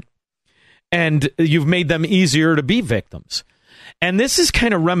abundant, and you've made them easier to be victims. And this is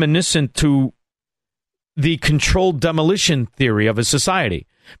kind of reminiscent to the controlled demolition theory of a society,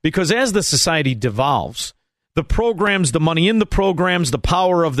 because as the society devolves, the programs, the money in the programs, the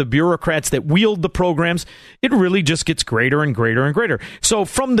power of the bureaucrats that wield the programs, it really just gets greater and greater and greater. So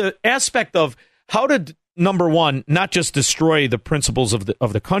from the aspect of how to, number one, not just destroy the principles of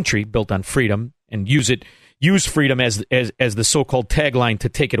the country built on freedom and use freedom as the so-called tagline to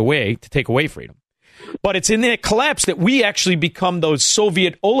take away freedom. But it's in that collapse that we actually become those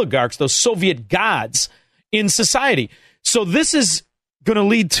Soviet oligarchs, those Soviet gods in society. So this is going to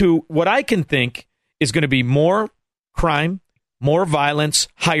lead to what I can think is going to be more crime, more violence,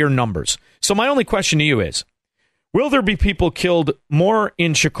 higher numbers. So my only question to you is, will there be people killed more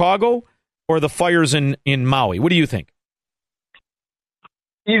in Chicago or the fires in Maui? What do you think?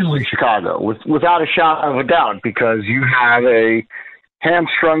 Easily Chicago, without a shadow of a doubt, because you have a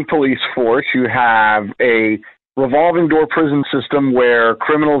hamstrung police force, you have a revolving door prison system where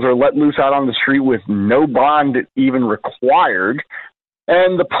criminals are let loose out on the street with no bond even required,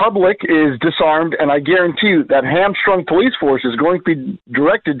 and the public is disarmed, and I guarantee you that hamstrung police force is going to be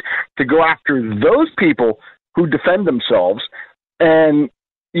directed to go after those people who defend themselves. And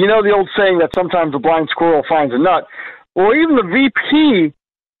you know the old saying that sometimes a blind squirrel finds a nut? Well, even the VP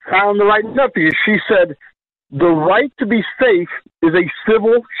found the right nut because she said the right to be safe is a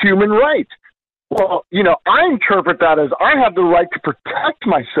civil human right. Well, I interpret that as I have the right to protect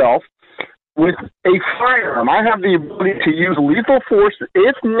myself with a firearm. I have the ability to use lethal force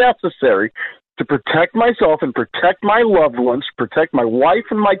if necessary to protect myself and protect my loved ones, protect my wife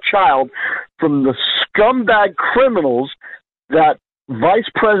and my child from the scumbag criminals that Vice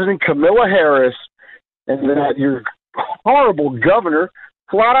President Kamala Harris and that your horrible governor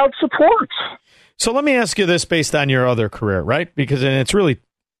flat out supports. So let me ask you this based on your other career, right? Because it's really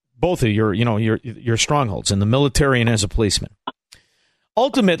both of your strongholds in the military and as a policeman.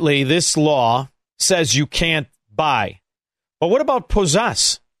 Ultimately, this law says you can't buy. But what about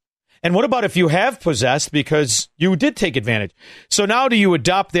possess? And what about if you have possessed because you did take advantage? So now do you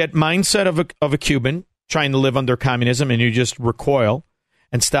adopt that mindset of a Cuban trying to live under communism and you just recoil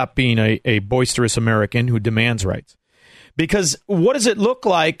and stop being a boisterous American who demands rights? Because what does it look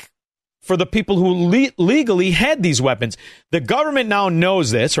like for the people who legally had these weapons? The government now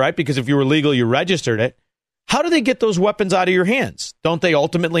knows this, right? Because if you were legal, you registered it. How do they get those weapons out of your hands? Don't they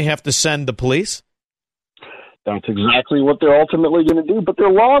ultimately have to send the police? That's exactly what they're ultimately going to do. But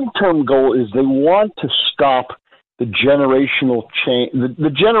their long-term goal is they want to stop the generational change, the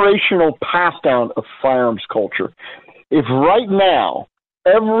generational pass-down of firearms culture. If right now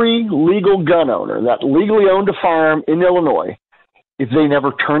every legal gun owner that legally owned a firearm in Illinois, if they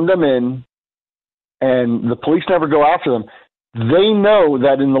never turn them in and the police never go after them, they know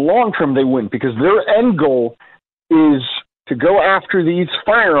that in the long term they win because their end goal is to go after these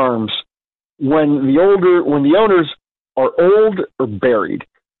firearms when the owners are old or buried.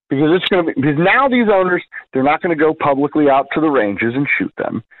 Because now these owners, they're not going to go publicly out to the ranges and shoot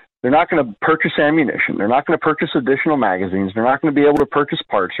them. They're not going to purchase ammunition. They're not going to purchase additional magazines. They're not going to be able to purchase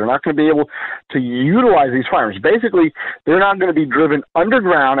parts. They're not going to be able to utilize these firearms. Basically, they're not going to be driven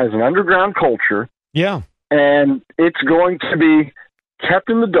underground as an underground culture. Yeah. And it's going to be kept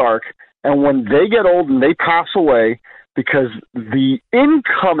in the dark. And when they get old and they pass away, because the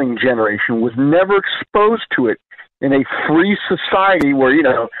incoming generation was never exposed to it in a free society where,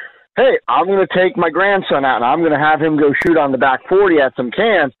 hey, I'm going to take my grandson out and I'm going to have him go shoot on the back 40 at some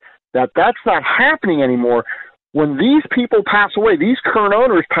cans, that's not happening anymore. When these people pass away, these current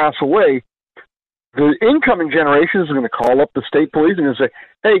owners pass away, the incoming generation is going to call up the state police and say,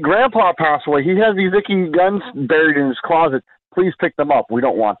 hey, Grandpa passed away. He has these icky guns buried in his closet. Please pick them up. We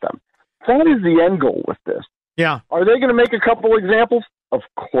don't want them. That is the end goal with this. Yeah. Are they going to make a couple examples? Of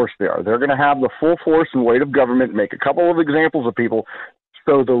course they are. They're going to have the full force and weight of government, make a couple of examples of people,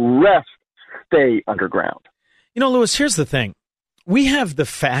 so the rest stay underground. You know, Lewis, here's the thing. We have the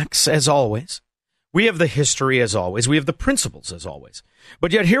facts, as always. We have the history, as always. We have the principles, as always.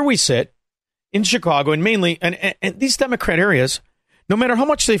 But yet here we sit in Chicago, and mainly, and these Democrat areas, no matter how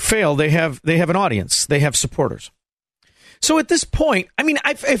much they fail, they have an audience. They have supporters. So at this point, I mean,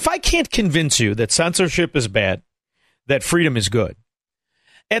 if I can't convince you that censorship is bad, that freedom is good,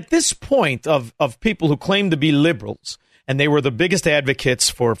 at this point of people who claim to be liberals, and they were the biggest advocates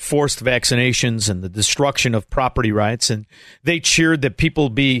for forced vaccinations and the destruction of property rights, and they cheered that people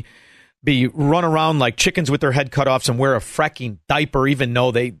be run around like chickens with their head cut off and wear a fracking diaper, even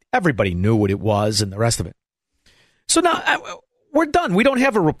though everybody knew what it was and the rest of it. So now we're done. We don't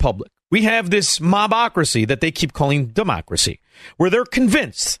have a republic. We have this mobocracy that they keep calling democracy, where they're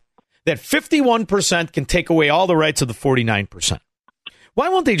convinced that 51% can take away all the rights of the 49%. Why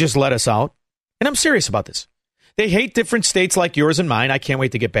won't they just let us out? And I'm serious about this. They hate different states like yours and mine. I can't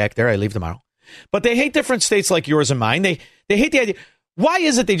wait to get back there. I leave tomorrow. But they hate different states like yours and mine. They hate the idea. Why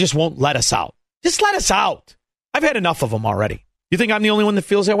is it they just won't let us out? Just let us out. I've had enough of them already. You think I'm the only one that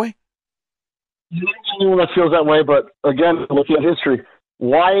feels that way? You're the only one that feels that way, but again, looking at history,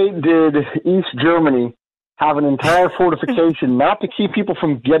 why did East Germany have an entire fortification not to keep people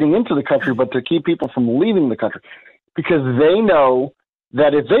from getting into the country, but to keep people from leaving the country? Because they know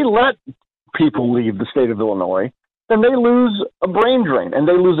that if they let people leave the state of Illinois, then they lose a brain drain and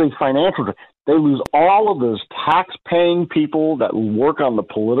they lose a financial drain. They lose all of those tax-paying people that work on the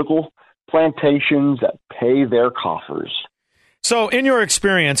political plantations that pay their coffers. So in your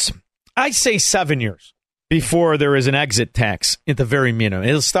experience, I say 7 years before there is an exit tax at the very minimum.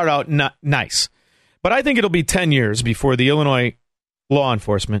 It'll start out nice. But I think it'll be 10 years before the Illinois law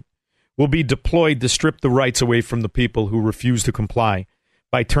enforcement will be deployed to strip the rights away from the people who refuse to comply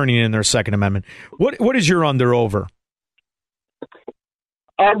by turning in their Second Amendment. What is your under-over?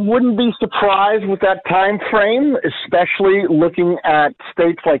 I wouldn't be surprised with that time frame, especially looking at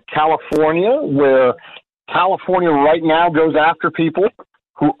states like California, where California right now goes after people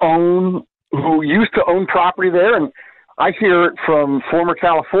who used to own property there. And I hear it from former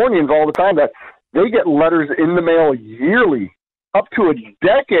Californians all the time that they get letters in the mail yearly, up to a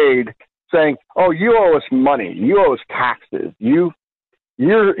decade, saying, oh, you owe us money, you owe us taxes, you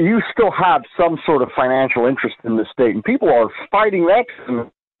still have some sort of financial interest in the state, and people are fighting that.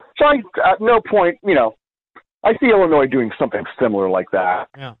 So at no point, I see Illinois doing something similar like that.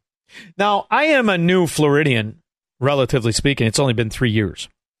 Yeah. Now, I am a new Floridian, relatively speaking. It's only been 3 years.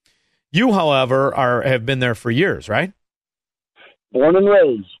 You, however, have been there for years, right? Born and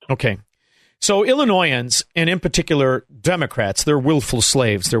raised. Okay. So Illinoisans, and in particular Democrats, they're willful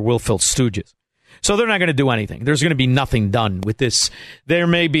slaves. They're willful stooges. So they're not going to do anything. There's going to be nothing done with this. There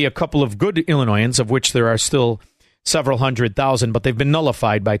may be a couple of good Illinoisans, of which there are still several 100,000, but they've been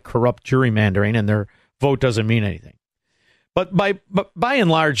nullified by corrupt gerrymandering, and their vote doesn't mean anything. But by and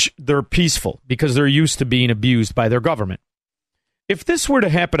large, they're peaceful because they're used to being abused by their government. If this were to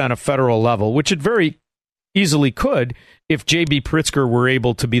happen on a federal level, which it very easily could if J.B. Pritzker were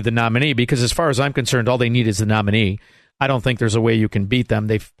able to be the nominee, because as far as I'm concerned, all they need is the nominee. I don't think there's a way you can beat them.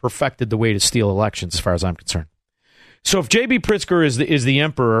 They've perfected the way to steal elections, as far as I'm concerned. So if J.B. Pritzker is the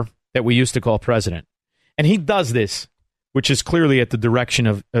emperor that we used to call president, and he does this, which is clearly at the direction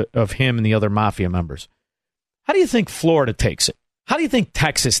of him and the other mafia members, how do you think Florida takes it? How do you think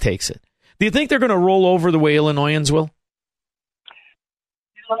Texas takes it? Do you think they're going to roll over the way Illinoisans will?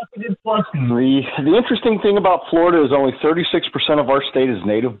 That's a good question. The interesting thing about Florida is only 36% of our state is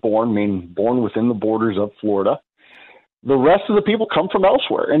native born, meaning born within the borders of Florida. The rest of the people come from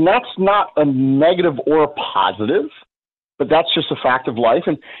elsewhere. And that's not a negative or a positive, but that's just a fact of life.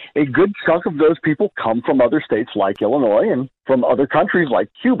 And a good chunk of those people come from other states like Illinois and from other countries like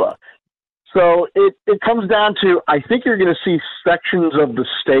Cuba. So it comes down to, I think you're going to see sections of the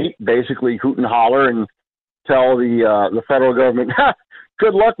state basically hoot and holler and tell the federal government,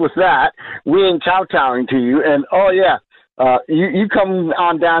 good luck with that. We ain't kowtowing to you. And, you come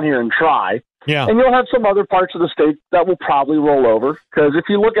on down here and try. Yeah. And you'll have some other parts of the state that will probably roll over. Because if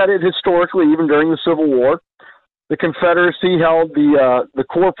you look at it historically, even during the Civil War, the Confederacy held the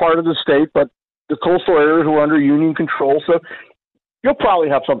core part of the state, but the coastal areas were under Union control. So you'll probably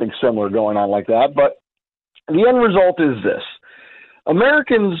have something similar going on like that. But the end result is this.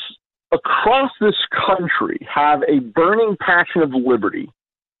 Americans across this country have a burning passion of liberty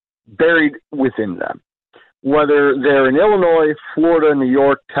buried within them. Whether they're in Illinois, Florida, New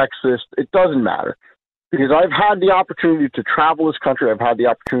York, Texas, it doesn't matter. Because I've had the opportunity to travel this country. I've had the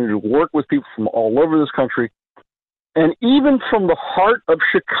opportunity to work with people from all over this country. And even from the heart of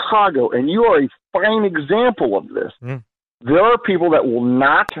Chicago, and you are a fine example of this, there are people that will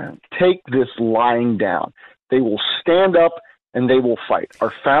not take this lying down. They will stand up and they will fight.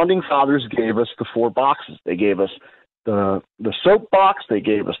 Our founding fathers gave us the 4 boxes. They gave us the soap box, they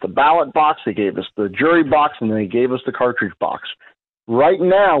gave us the ballot box, they gave us the jury box, and they gave us the cartridge box. Right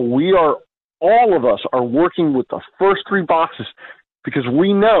now, all of us are working with the first 3 boxes because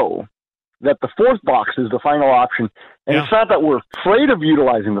we know that the 4th box is the final option. And it's not that we're afraid of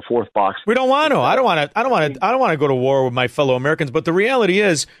utilizing the 4th box. We don't want to. I don't want to go to war with my fellow Americans. But the reality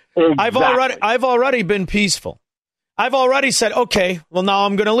is, exactly. I've already been peaceful. I've already said, okay, well, now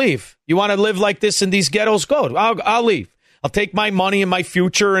I'm going to leave. You want to live like this in these ghettos? Go. I'll leave. I'll take my money and my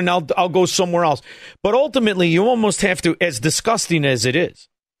future, and I'll go somewhere else. But ultimately, you almost have to, as disgusting as it is,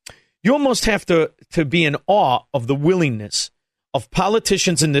 you almost have to be in awe of the willingness of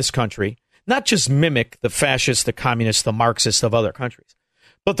politicians in this country, not just mimic the fascists, the communists, the Marxists of other countries,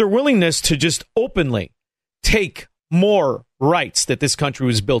 but their willingness to just openly take more rights that this country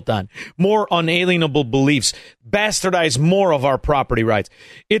was built on, more unalienable beliefs, bastardize more of our property rights.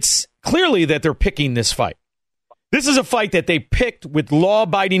 It's clearly that they're picking this fight. This is a fight that they picked with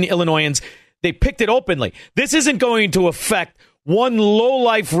law-abiding Illinoisans. They picked it openly. This isn't going to affect one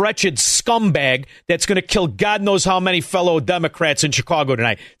low-life, wretched scumbag that's going to kill God knows how many fellow Democrats in Chicago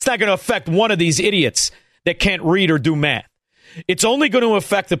tonight. It's not going to affect one of these idiots that can't read or do math. It's only going to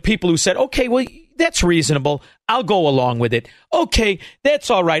affect the people who said, okay, well, that's reasonable. I'll go along with it. Okay,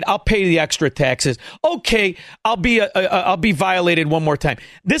 that's all right. I'll pay the extra taxes. Okay, I'll be violated one more time.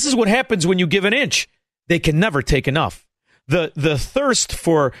 This is what happens when you give an inch. They can never take enough. The thirst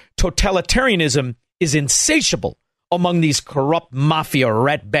for totalitarianism is insatiable among these corrupt mafia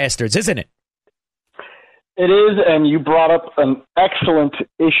rat bastards, isn't it? It is, and you brought up an excellent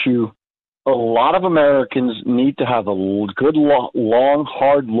issue. A lot of Americans need to have a good, long,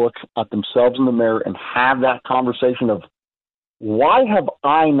 hard look at themselves in the mirror and have that conversation of, why have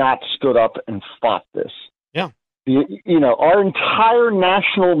I not stood up and fought this? Yeah. Our entire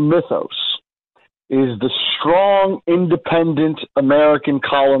national mythos is the strong, independent American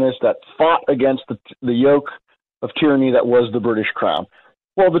colonist that fought against the yoke of tyranny that was the British Crown.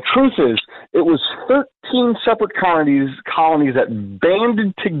 Well, the truth is, it was 13 separate colonies that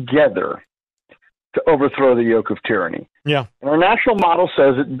banded together to overthrow the yoke of tyranny. Yeah. And our national motto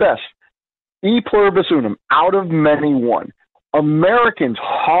says it best, e pluribus unum, out of many one. Americans,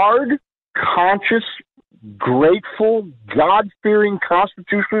 hard, conscious, grateful, God-fearing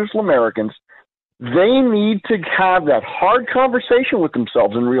constitutional Americans, they need to have that hard conversation with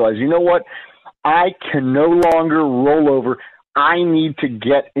themselves and realize, you know what? I can no longer roll over. I need to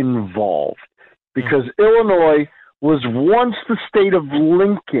get involved. Because Illinois was once the state of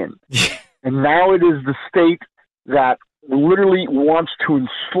Lincoln, and now it is the state that literally wants to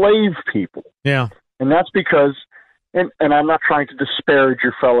enslave people. Yeah. And that's because, and I'm not trying to disparage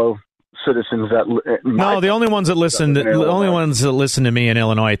your fellow citizens that the only ones that listen to me in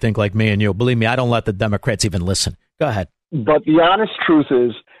Illinois think like me and you. Believe me, I don't let the Democrats even listen. Go ahead. But the honest truth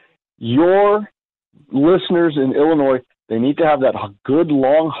is, your listeners in Illinois, they need to have that good,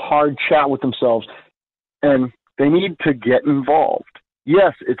 long, hard chat with themselves, and they need to get involved.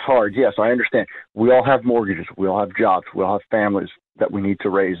 Yes, it's hard. Yes, I understand. We all have mortgages. We all have jobs. We all have families that we need to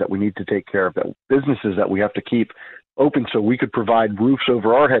raise, that we need to take care of, that businesses that we have to keep open so we could provide roofs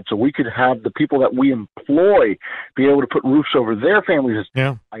over our heads, so we could have the people that we employ be able to put roofs over their families.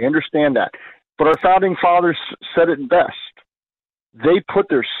 Yeah. I understand that. But our founding fathers said it best. They put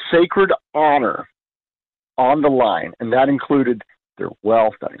their sacred honor on the line, and that included their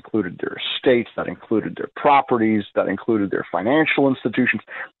wealth, that included their estates, that included their properties, that included their financial institutions.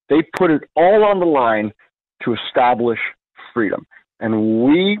 They put it all on the line to establish freedom. And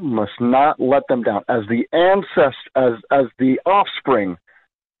we must not let them down. As the as the offspring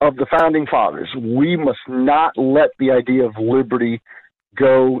of the founding fathers, we must not let the idea of liberty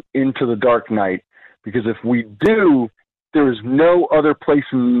go into the dark night, because if we do, there is no other place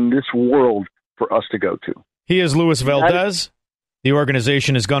in this world for us to go to. He is Luis Valdez. The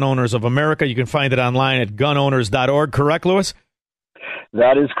organization is Gun Owners of America. You can find it online at gunowners.org. Correct, Luis?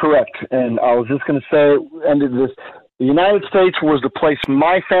 That is correct. And I was just going to say, ended this. The United States was the place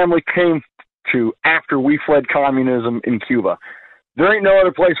my family came to after we fled communism in Cuba. there ain't no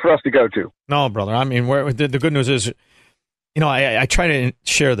other place for us to go to. No, brother. I mean, the good news is, I try to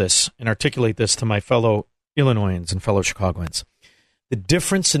share this and articulate this to my fellow Illinoisans and fellow Chicagoans. The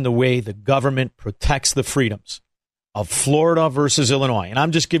difference in the way the government protects the freedoms of Florida versus Illinois. And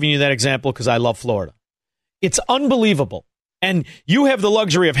I'm just giving you that example because I love Florida. It's unbelievable. And you have the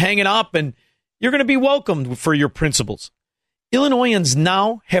luxury of hanging up, and you're going to be welcomed for your principles. Illinoisans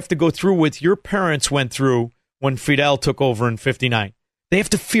now have to go through what your parents went through when Fidel took over in 59. They have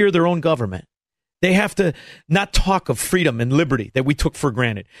to fear their own government. They have to not talk of freedom and liberty that we took for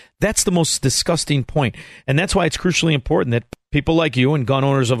granted. That's the most disgusting point. And that's why it's crucially important that people like you and Gun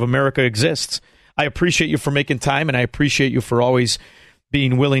Owners of America exists. I appreciate you for making time, and I appreciate you for always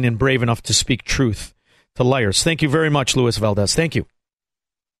being willing and brave enough to speak truth to liars. Thank you very much, Luis Valdez. Thank you.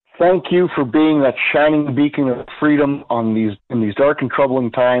 Thank you for being that shining beacon of freedom in these dark and troubling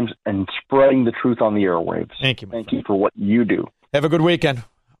times and spreading the truth on the airwaves. Thank you. Thank you for what you do. Have a good weekend.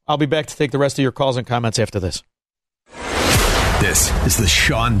 I'll be back to take the rest of your calls and comments after this. This is the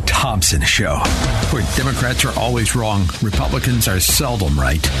Sean Thompson Show, where Democrats are always wrong, Republicans are seldom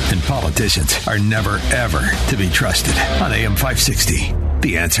right, and politicians are never, ever to be trusted. On AM 560,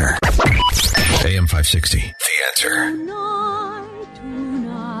 The Answer. AM 560, The Answer.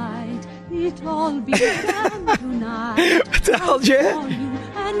 It all began tonight. What the hell, Jan?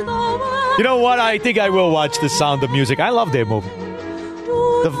 You know what? I think I will watch The Sound of Music. I love that movie.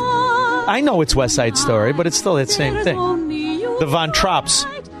 I know it's West Side Story, but it's still that same thing. The Von Trapps.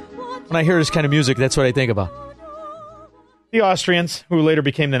 When I hear this kind of music, that's what I think about. The Austrians, who later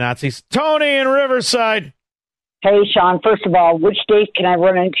became the Nazis. Tony in Riverside. Hey, Sean. First of all, which date can I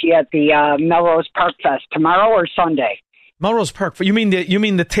run into you at the Melrose Park Fest? Tomorrow or Sunday? Melrose Park. You mean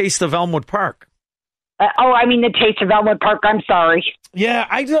the Taste of Elmwood Park? I mean the Taste of Elmwood Park. I'm sorry. Yeah,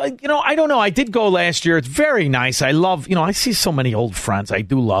 I don't know. I did go last year. It's very nice. I love, I see so many old friends. I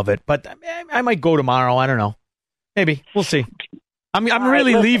do love it, but I might go tomorrow. I don't know. Maybe we'll see. I'm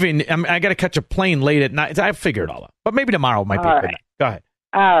really leaving. I got to catch a plane late at night. I figured it all out, but maybe tomorrow might be a good night. Go ahead.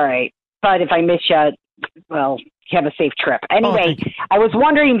 All right, but if I miss you, well, have a safe trip. Anyway, I was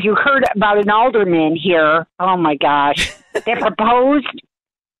wondering if you heard about an alderman here. Oh my gosh, that proposed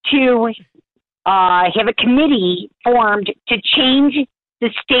to have a committee formed to change the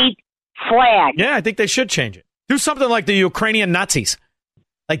state flag. Yeah, I think they should change it. Do something like the Ukrainian Nazis,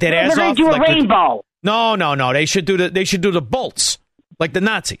 like that. They're going to do a rainbow. No. They should do the bolts, like the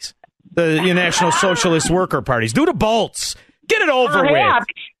Nazis, the National Socialist Worker Parties. Do the bolts. Get it over with.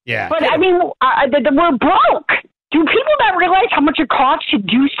 Yeah. But I mean, we're broke. Do people not realize how much it costs to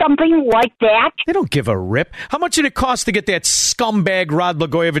do something like that? They don't give a rip. How much did it cost to get that scumbag Rod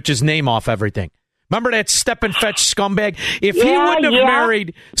Blagojevich's name off everything? Remember that step and fetch scumbag? If he wouldn't have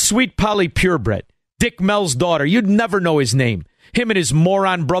married Sweet Polly Purebred, Dick Mell's daughter, you'd never know his name. Him and his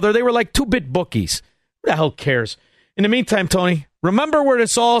moron brother, they were like 2-bit bookies. Who the hell cares? In the meantime, Tony, remember where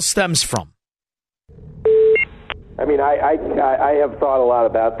this all stems from. I mean, I have thought a lot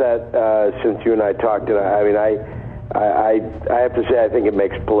about that since you and I talked, and I have to say I think it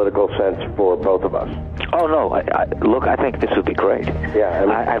makes political sense for both of us. Oh no! Look, I think this would be great. Yeah,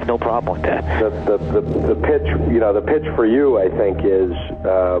 I have no problem with that. The pitch, the pitch for you, I think, is.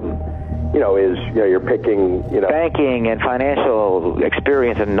 You're picking, banking and financial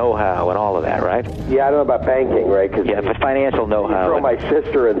experience and know-how and all of that, right? Yeah, I don't know about banking, right? But financial know-how. Throw my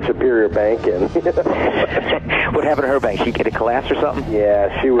sister in Superior Bank in. What happened to her bank? She get a collapse or something?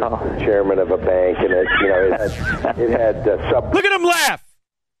 Yeah, she was chairman of a bank, and it had Look at him laugh!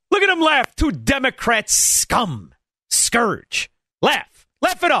 Look at him laugh! Two Democrat scum, scourge. Laugh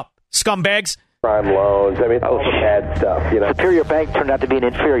it up, scumbags. Prime loans. I mean, all the bad stuff. Superior Bank turned out to be an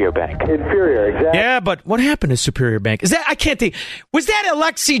inferior bank. Inferior, exactly. Yeah, but what happened to Superior Bank? I can't think. Was that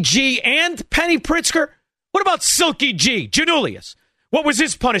Alexi G and Penny Pritzker? What about Silky G, Janulius? What was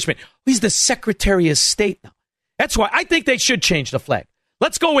his punishment? He's the Secretary of State now. That's why I think they should change the flag.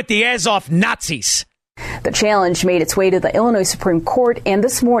 Let's go with the Azov Nazis. The challenge made its way to the Illinois Supreme Court, and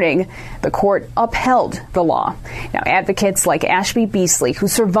this morning, the court upheld the law. Now, advocates like Ashby Beasley, who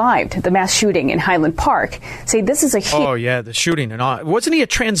survived the mass shooting in Highland Park, say this is a huge... Oh, yeah, the shooting and all. Wasn't he a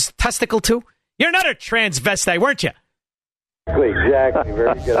trans testicle, too? You're not a transvestite, weren't you? Exactly.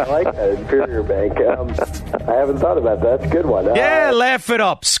 Very good. I like that. Inferior Bank. I haven't thought about that. That's a good one. Yeah, laugh it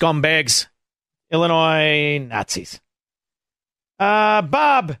up, scumbags. Illinois Nazis.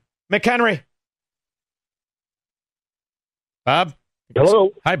 Bob McHenry. Bob?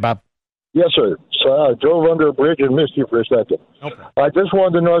 Hello. Hi, Bob. Yes, sir. So I drove under a bridge and missed you for a second. Okay. I just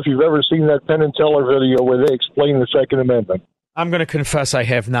wanted to know if you've ever seen that Penn and Teller video where they explain the Second Amendment. I'm going to confess I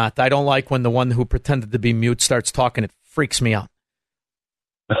have not. I don't like when the one who pretended to be mute starts talking. It freaks me out.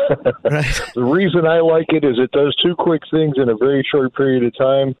 The reason I like it is it does two quick things in a very short period of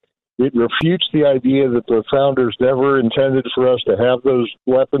time. It refutes the idea that the founders never intended for us to have those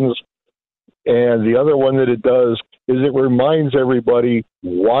weapons. And the other one that it does is it reminds everybody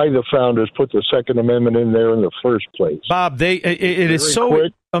why the founders put the Second Amendment in there in the first place. Bob, it is so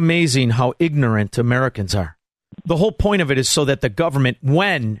amazing how ignorant Americans are. The whole point of it is so that the government,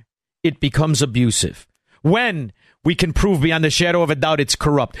 when it becomes abusive, when we can prove beyond the shadow of a doubt it's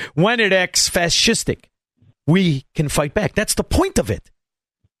corrupt, when it acts fascistic, we can fight back. That's the point of it.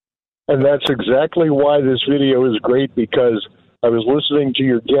 And that's exactly why this video is great, because I was listening to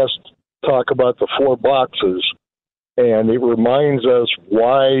your guest talk about the 4 boxes, and it reminds us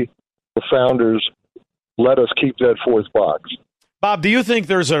why the founders let us keep that 4th box. Bob, do you think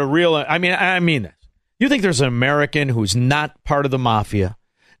there's a real, I mean this, you think there's an American who's not part of the mafia,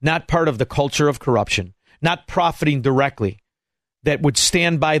 not part of the culture of corruption, not profiting directly, that would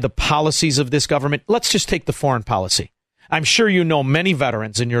stand by the policies of this government? Let's just take the foreign policy. I'm sure you know many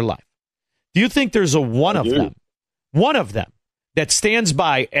veterans in your life. Do you think there's one of them that stands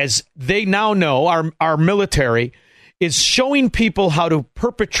by, as they now know, our military is showing people how to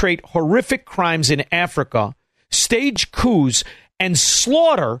perpetrate horrific crimes in Africa, stage coups, and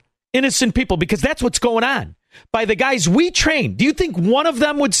slaughter innocent people, because that's what's going on by the guys we train? Do you think one of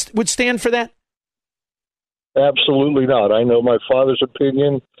them would stand for that? Absolutely not. I know my father's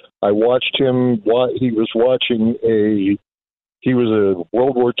opinion. I watched him. He was a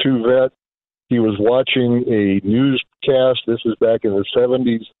World War II vet. He was watching a newscast, this is back in the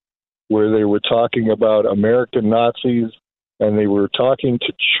 70s, where they were talking about American Nazis, and they were talking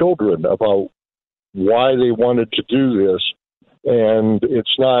to children about why they wanted to do this. And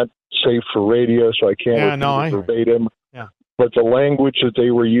it's not safe for radio, so I can't verbatim. Yeah. But the language that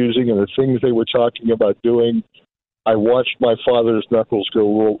they were using and the things they were talking about doing, I watched my father's knuckles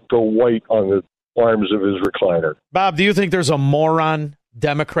go white on the arms of his recliner. Bob, do you think there's a moron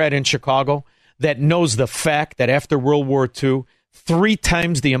Democrat in Chicago that knows the fact that after World War II, 3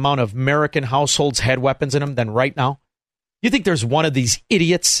 times the amount of American households had weapons in them than right now? You think there's one of these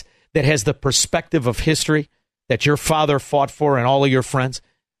idiots that has the perspective of history that your father fought for and all of your friends?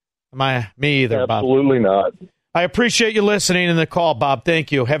 Me either, Bob. Absolutely not. I appreciate you listening in the call, Bob.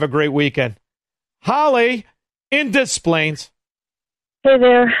 Thank you. Have a great weekend. Holly in Des Plaines. Hey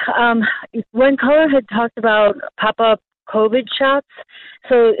there. When caller had talked about pop-up COVID shots,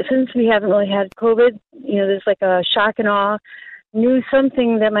 so since we haven't really had COVID, there's like a shock and awe, knew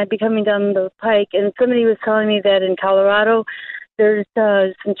something that might be coming down the pike, and somebody was telling me that in Colorado, there's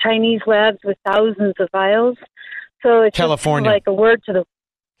some Chinese labs with thousands of vials. So it's California. Just like a word to the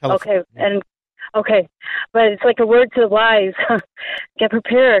but it's like a word to the wise. Get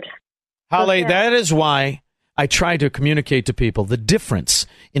prepared. Holly, that is why I try to communicate to people the difference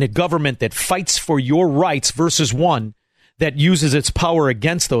in a government that fights for your rights versus one that uses its power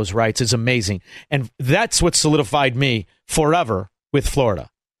against those rights is amazing. And that's what solidified me forever with Florida,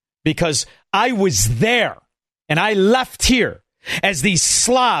 because I was there and I left here as these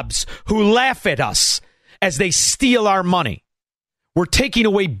slobs who laugh at us as they steal our money. We're taking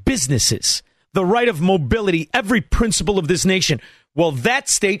away businesses, the right of mobility, every principle of this nation. Well, that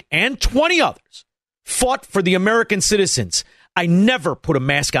state and 20 others fought for the American citizens. I never put a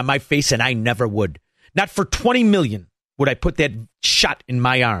mask on my face, and I never would. Not for 20 million would I put that shot in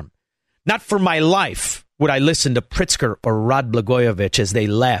my arm. Not for my life would I listen to Pritzker or Rod Blagojevich as they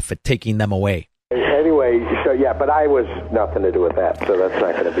laugh at taking them away. Anyway, but I was nothing to do with that, so that's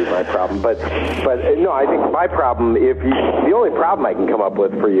not going to be my problem. But no, I think my problem, the only problem I can come up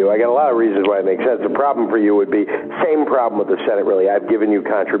with for you, I got a lot of reasons why it makes sense. The problem for you would be same problem with the Senate. Really, I've given you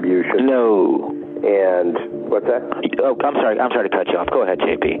contributions. No. And what's that? Oh, I'm sorry to cut you off. Go ahead,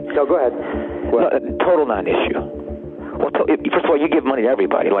 JP. No, go ahead. Well, total non-issue. Well, first of all, you give money to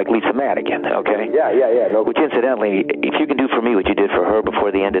everybody, like Lisa Madigan, okay? Yeah. No. Which, incidentally, if you can do for me what you did for her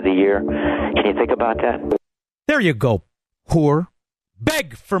before the end of the year, can you think about that? There you go, whore.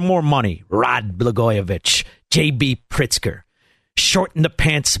 Beg for more money, Rod Blagojevich, J.B. Pritzker,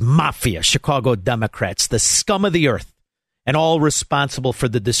 short-in-the-pants mafia, Chicago Democrats, the scum of the earth, and all responsible for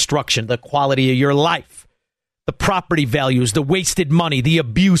the destruction, the quality of your life, the property values, the wasted money, the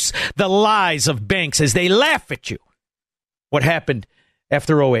abuse, the lies of banks as they laugh at you. What happened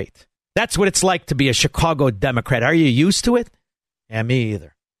after 2008? That's what it's like to be a Chicago Democrat. Are you used to it? Yeah, me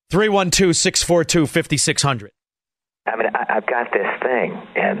either. 312-642-5600. I mean, I've got this thing,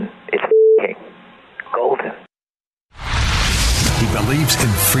 and it's golden. He believes in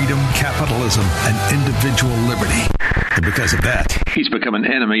freedom, capitalism, and individual liberty. And because of that, he's become an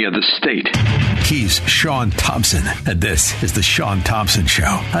enemy of the state. He's Sean Thompson, and this is the Sean Thompson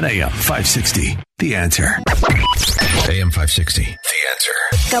Show on AM 560. The Answer. AM 560. The Answer.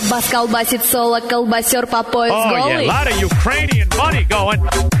 Кабас колбасит соло, колбасер по пояс голый. Yeah, a lot of Ukrainian money going.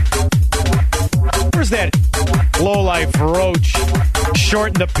 Where's that lowlife roach,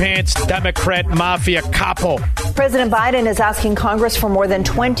 short in the pants, Democrat mafia capo? President Biden is asking Congress for more than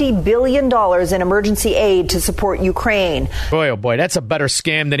 $20 billion in emergency aid to support Ukraine. Boy, oh boy, that's a better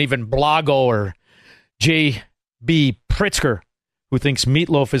scam than even Blago or J.B. Pritzker, who thinks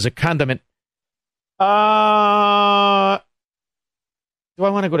meatloaf is a condiment. Do I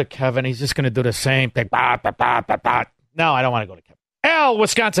want to go to Kevin? He's just going to do the same thing. No, I don't want to go to Kevin. Al,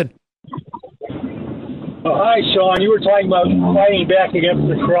 Wisconsin. Hi, Sean. You were talking about fighting back against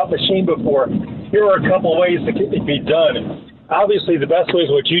the corrupt machine before. Here are a couple of ways that it can be done. Obviously, the best way is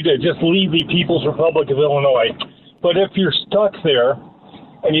what you did. Just leave the People's Republic of Illinois. But if you're stuck there,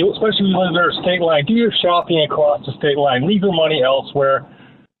 and you, especially if you live near a state line, do your shopping across the state line. Leave your money elsewhere.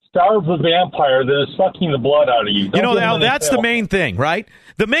 Starve the vampire that is sucking the blood out of you. You know, Al, that's the main thing, right?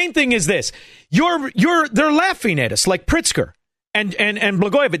 The main thing is this. They're laughing at us like Pritzker. And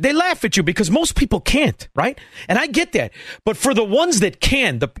Blagojevich, they laugh at you because most people can't, right? And I get that. But for the ones that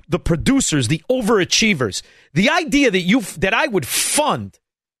can, the producers, the overachievers, the idea that I would fund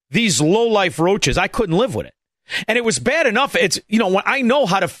these low-life roaches, I couldn't live with it. And it was bad enough. It's, when I know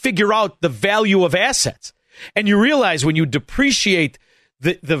how to figure out the value of assets. And you realize when you depreciate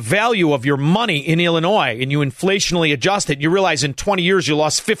the value of your money in Illinois and you inflationally adjust it, you realize in 20 years you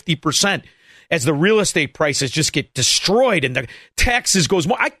lost 50%. As the real estate prices just get destroyed and the taxes goes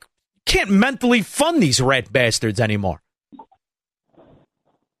more. I can't mentally fund these rat bastards anymore.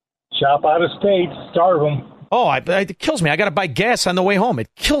 Shop out of state, starve them. Oh, it kills me. I got to buy gas on the way home. It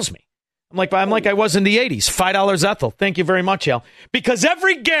kills me. I'm like I was in the 80s. $5 Ethel. Thank you very much, Al. Because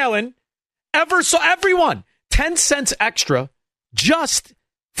every gallon, everyone, 10 cents extra just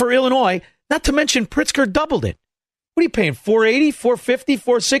for Illinois, not to mention Pritzker doubled it. What are you paying, $4.80, $4.50,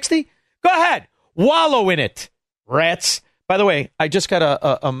 $4.60? Go ahead. Wallow in it, rats. By the way, I just got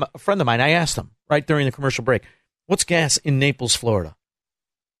a friend of mine. I asked him right during the commercial break, what's gas in Naples, Florida?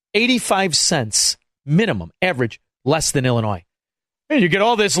 85 cents minimum, average, less than Illinois. And you get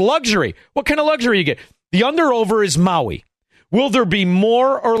all this luxury. What kind of luxury you get? The under-over is Maui. Will there be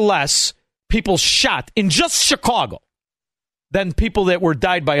more or less people shot in just Chicago than people that were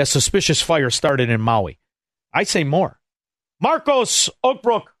died by a suspicious fire started in Maui? I say more. Marcos, Oak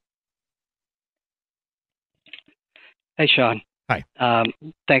Brook. Hey, Sean. Hi.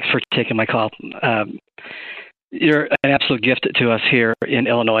 Thanks for taking my call. You're an absolute gift to us here in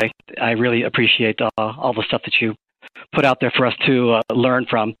Illinois. I really appreciate all the stuff that you put out there for us to learn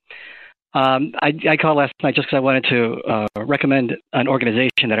from. I called last night just because I wanted to recommend an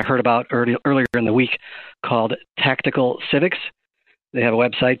organization that I heard about earlier in the week called Tactical Civics. They have a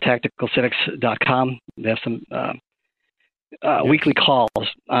website, tacticalcivics.com. They have some weekly calls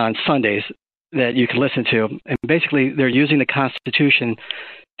on Sundays that you can listen to. And basically, they're using the Constitution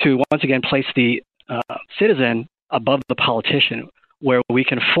to once again place the citizen above the politician, where we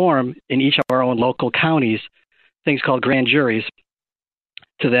can form in each of our own local counties things called grand juries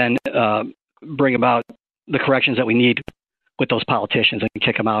to then bring about the corrections that we need with those politicians and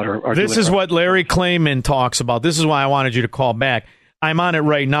kick them out. Or this is what Larry Klayman talks about. This is why I wanted you to call back. I'm on it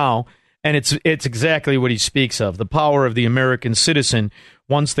right now, and it's exactly what he speaks of, the power of the American citizen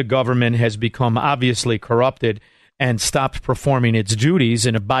once the government has become obviously corrupted and stopped performing its duties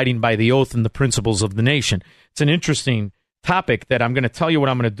and abiding by the oath and the principles of the nation. It's an interesting topic that I'm going to tell you what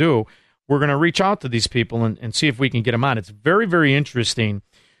I'm going to do. We're going to reach out to these people and see if we can get them on. It's very, very interesting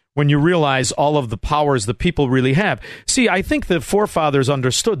when you realize all of the powers the people really have. See, I think the forefathers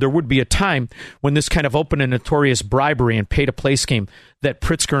understood there would be a time when this kind of open and notorious bribery and pay-to-play scheme that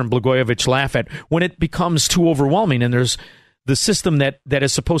Pritzker and Blagojevich laugh at, when it becomes too overwhelming and there's the system that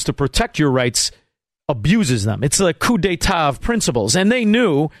is supposed to protect your rights abuses them. It's a coup d'etat of principles. And they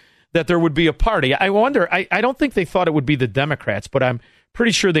knew that there would be a party. I wonder, I don't think they thought it would be the Democrats, but I'm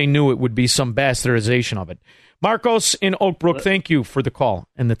pretty sure they knew it would be some bastardization of it. Marcos in Oak Brook, thank you for the call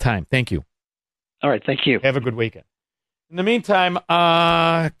and the time. Thank you. All right, thank you. Have a good weekend. In the meantime,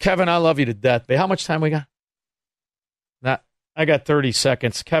 Kevin, I love you to death. How much time we got? I got 30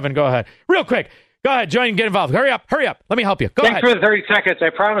 seconds. Kevin, go ahead. Real quick. Go ahead, join and get involved. Hurry up. Let me help you. Go ahead. Thanks for the 30 seconds. I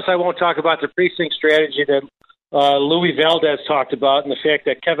promise I won't talk about the precinct strategy that Louis Valdez talked about and the fact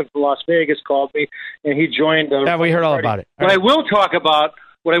that Kevin from Las Vegas called me and he joined. Yeah, we heard all about it. What I will talk about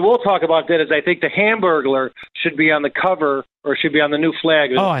then is I think the Hamburglar should be on the cover or should be on the new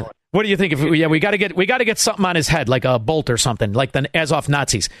flag. What do you think? We got to get something on his head, like a bolt or something, like the Azov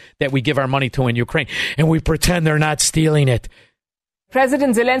Nazis that we give our money to in Ukraine, and we pretend they're not stealing it.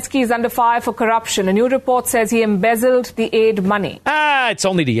 President Zelensky is under fire for corruption. A new report says he embezzled the aid money. It's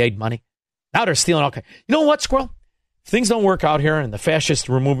only the aid money. Now they're stealing all kinds. You know what, Squirrel? If things don't work out here and the fascists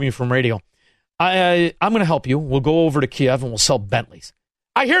remove me from radio, I'm going to help you. We'll go over to Kiev and we'll sell Bentleys.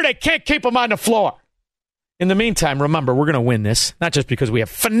 I hear they can't keep them on the floor. In the meantime, remember, we're going to win this, not just because we have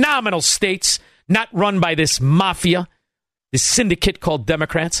phenomenal states not run by this mafia, this syndicate called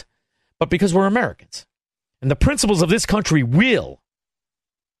Democrats, but because we're Americans. And the principles of this country will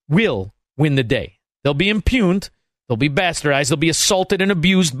win the day. They'll be impugned, they'll be bastardized, they'll be assaulted and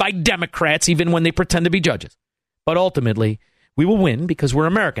abused by Democrats, even when they pretend to be judges. But ultimately, we will win because we're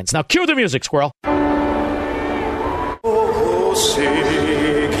Americans. Now, cue the music, Squirrel. Oh,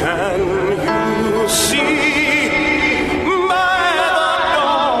 say, can you see?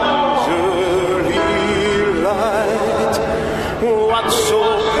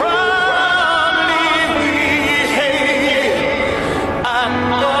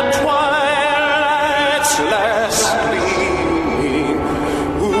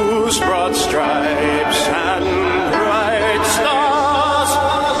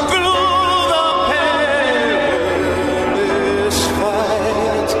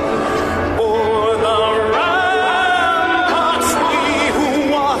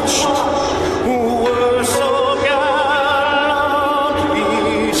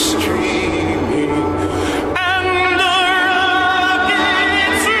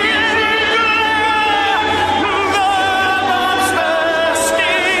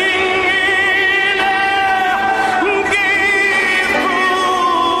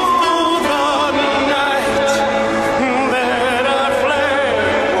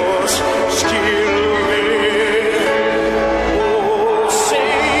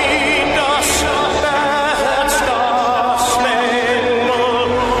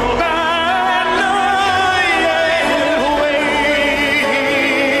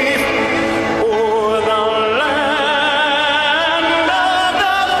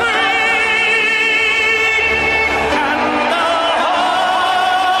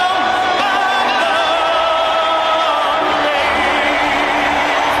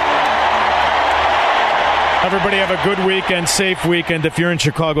 Everybody have a good weekend, safe weekend. If you're in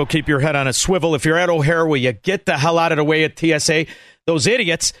Chicago, keep your head on a swivel. If you're at O'Hare, will you get the hell out of the way at TSA? Those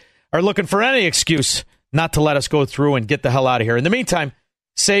idiots are looking for any excuse not to let us go through and get the hell out of here. In the meantime,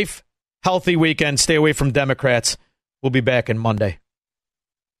 safe, healthy weekend. Stay away from Democrats. We'll be back on Monday.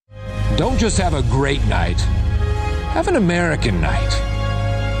 Don't just have a great night. Have an American night.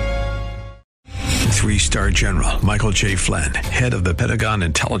 3-star General Michael J. Flynn, head of the Pentagon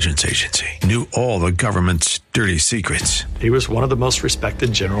Intelligence Agency, knew all the government's dirty secrets. He was one of the most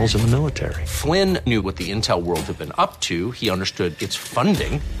respected generals in the military. Flynn knew what the intel world had been up to. He understood its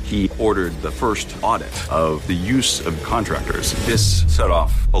funding. He ordered the first audit of the use of contractors. This set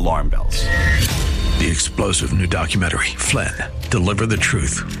off alarm bells. The explosive new documentary, Flynn, Deliver the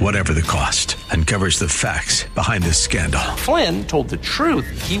Truth, Whatever the Cost, uncovers the facts behind this scandal. Flynn told the truth.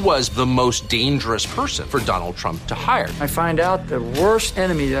 He was the most dangerous person for Donald Trump to hire. I find out the worst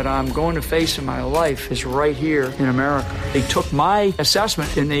enemy that I'm going to face in my life is right here in America. They took my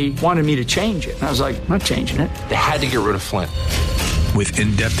assessment and they wanted me to change it. And I was like, I'm not changing it. They had to get rid of Flynn. With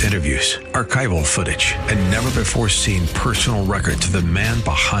in-depth interviews, archival footage, and never-before-seen personal records of the man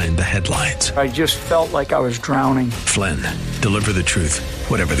behind the headlines. I just felt like I was drowning. Flynn, Deliver the Truth,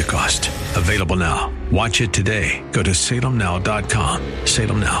 Whatever the Cost. Available now. Watch it today. Go to salemnow.com.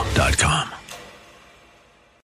 salemnow.com.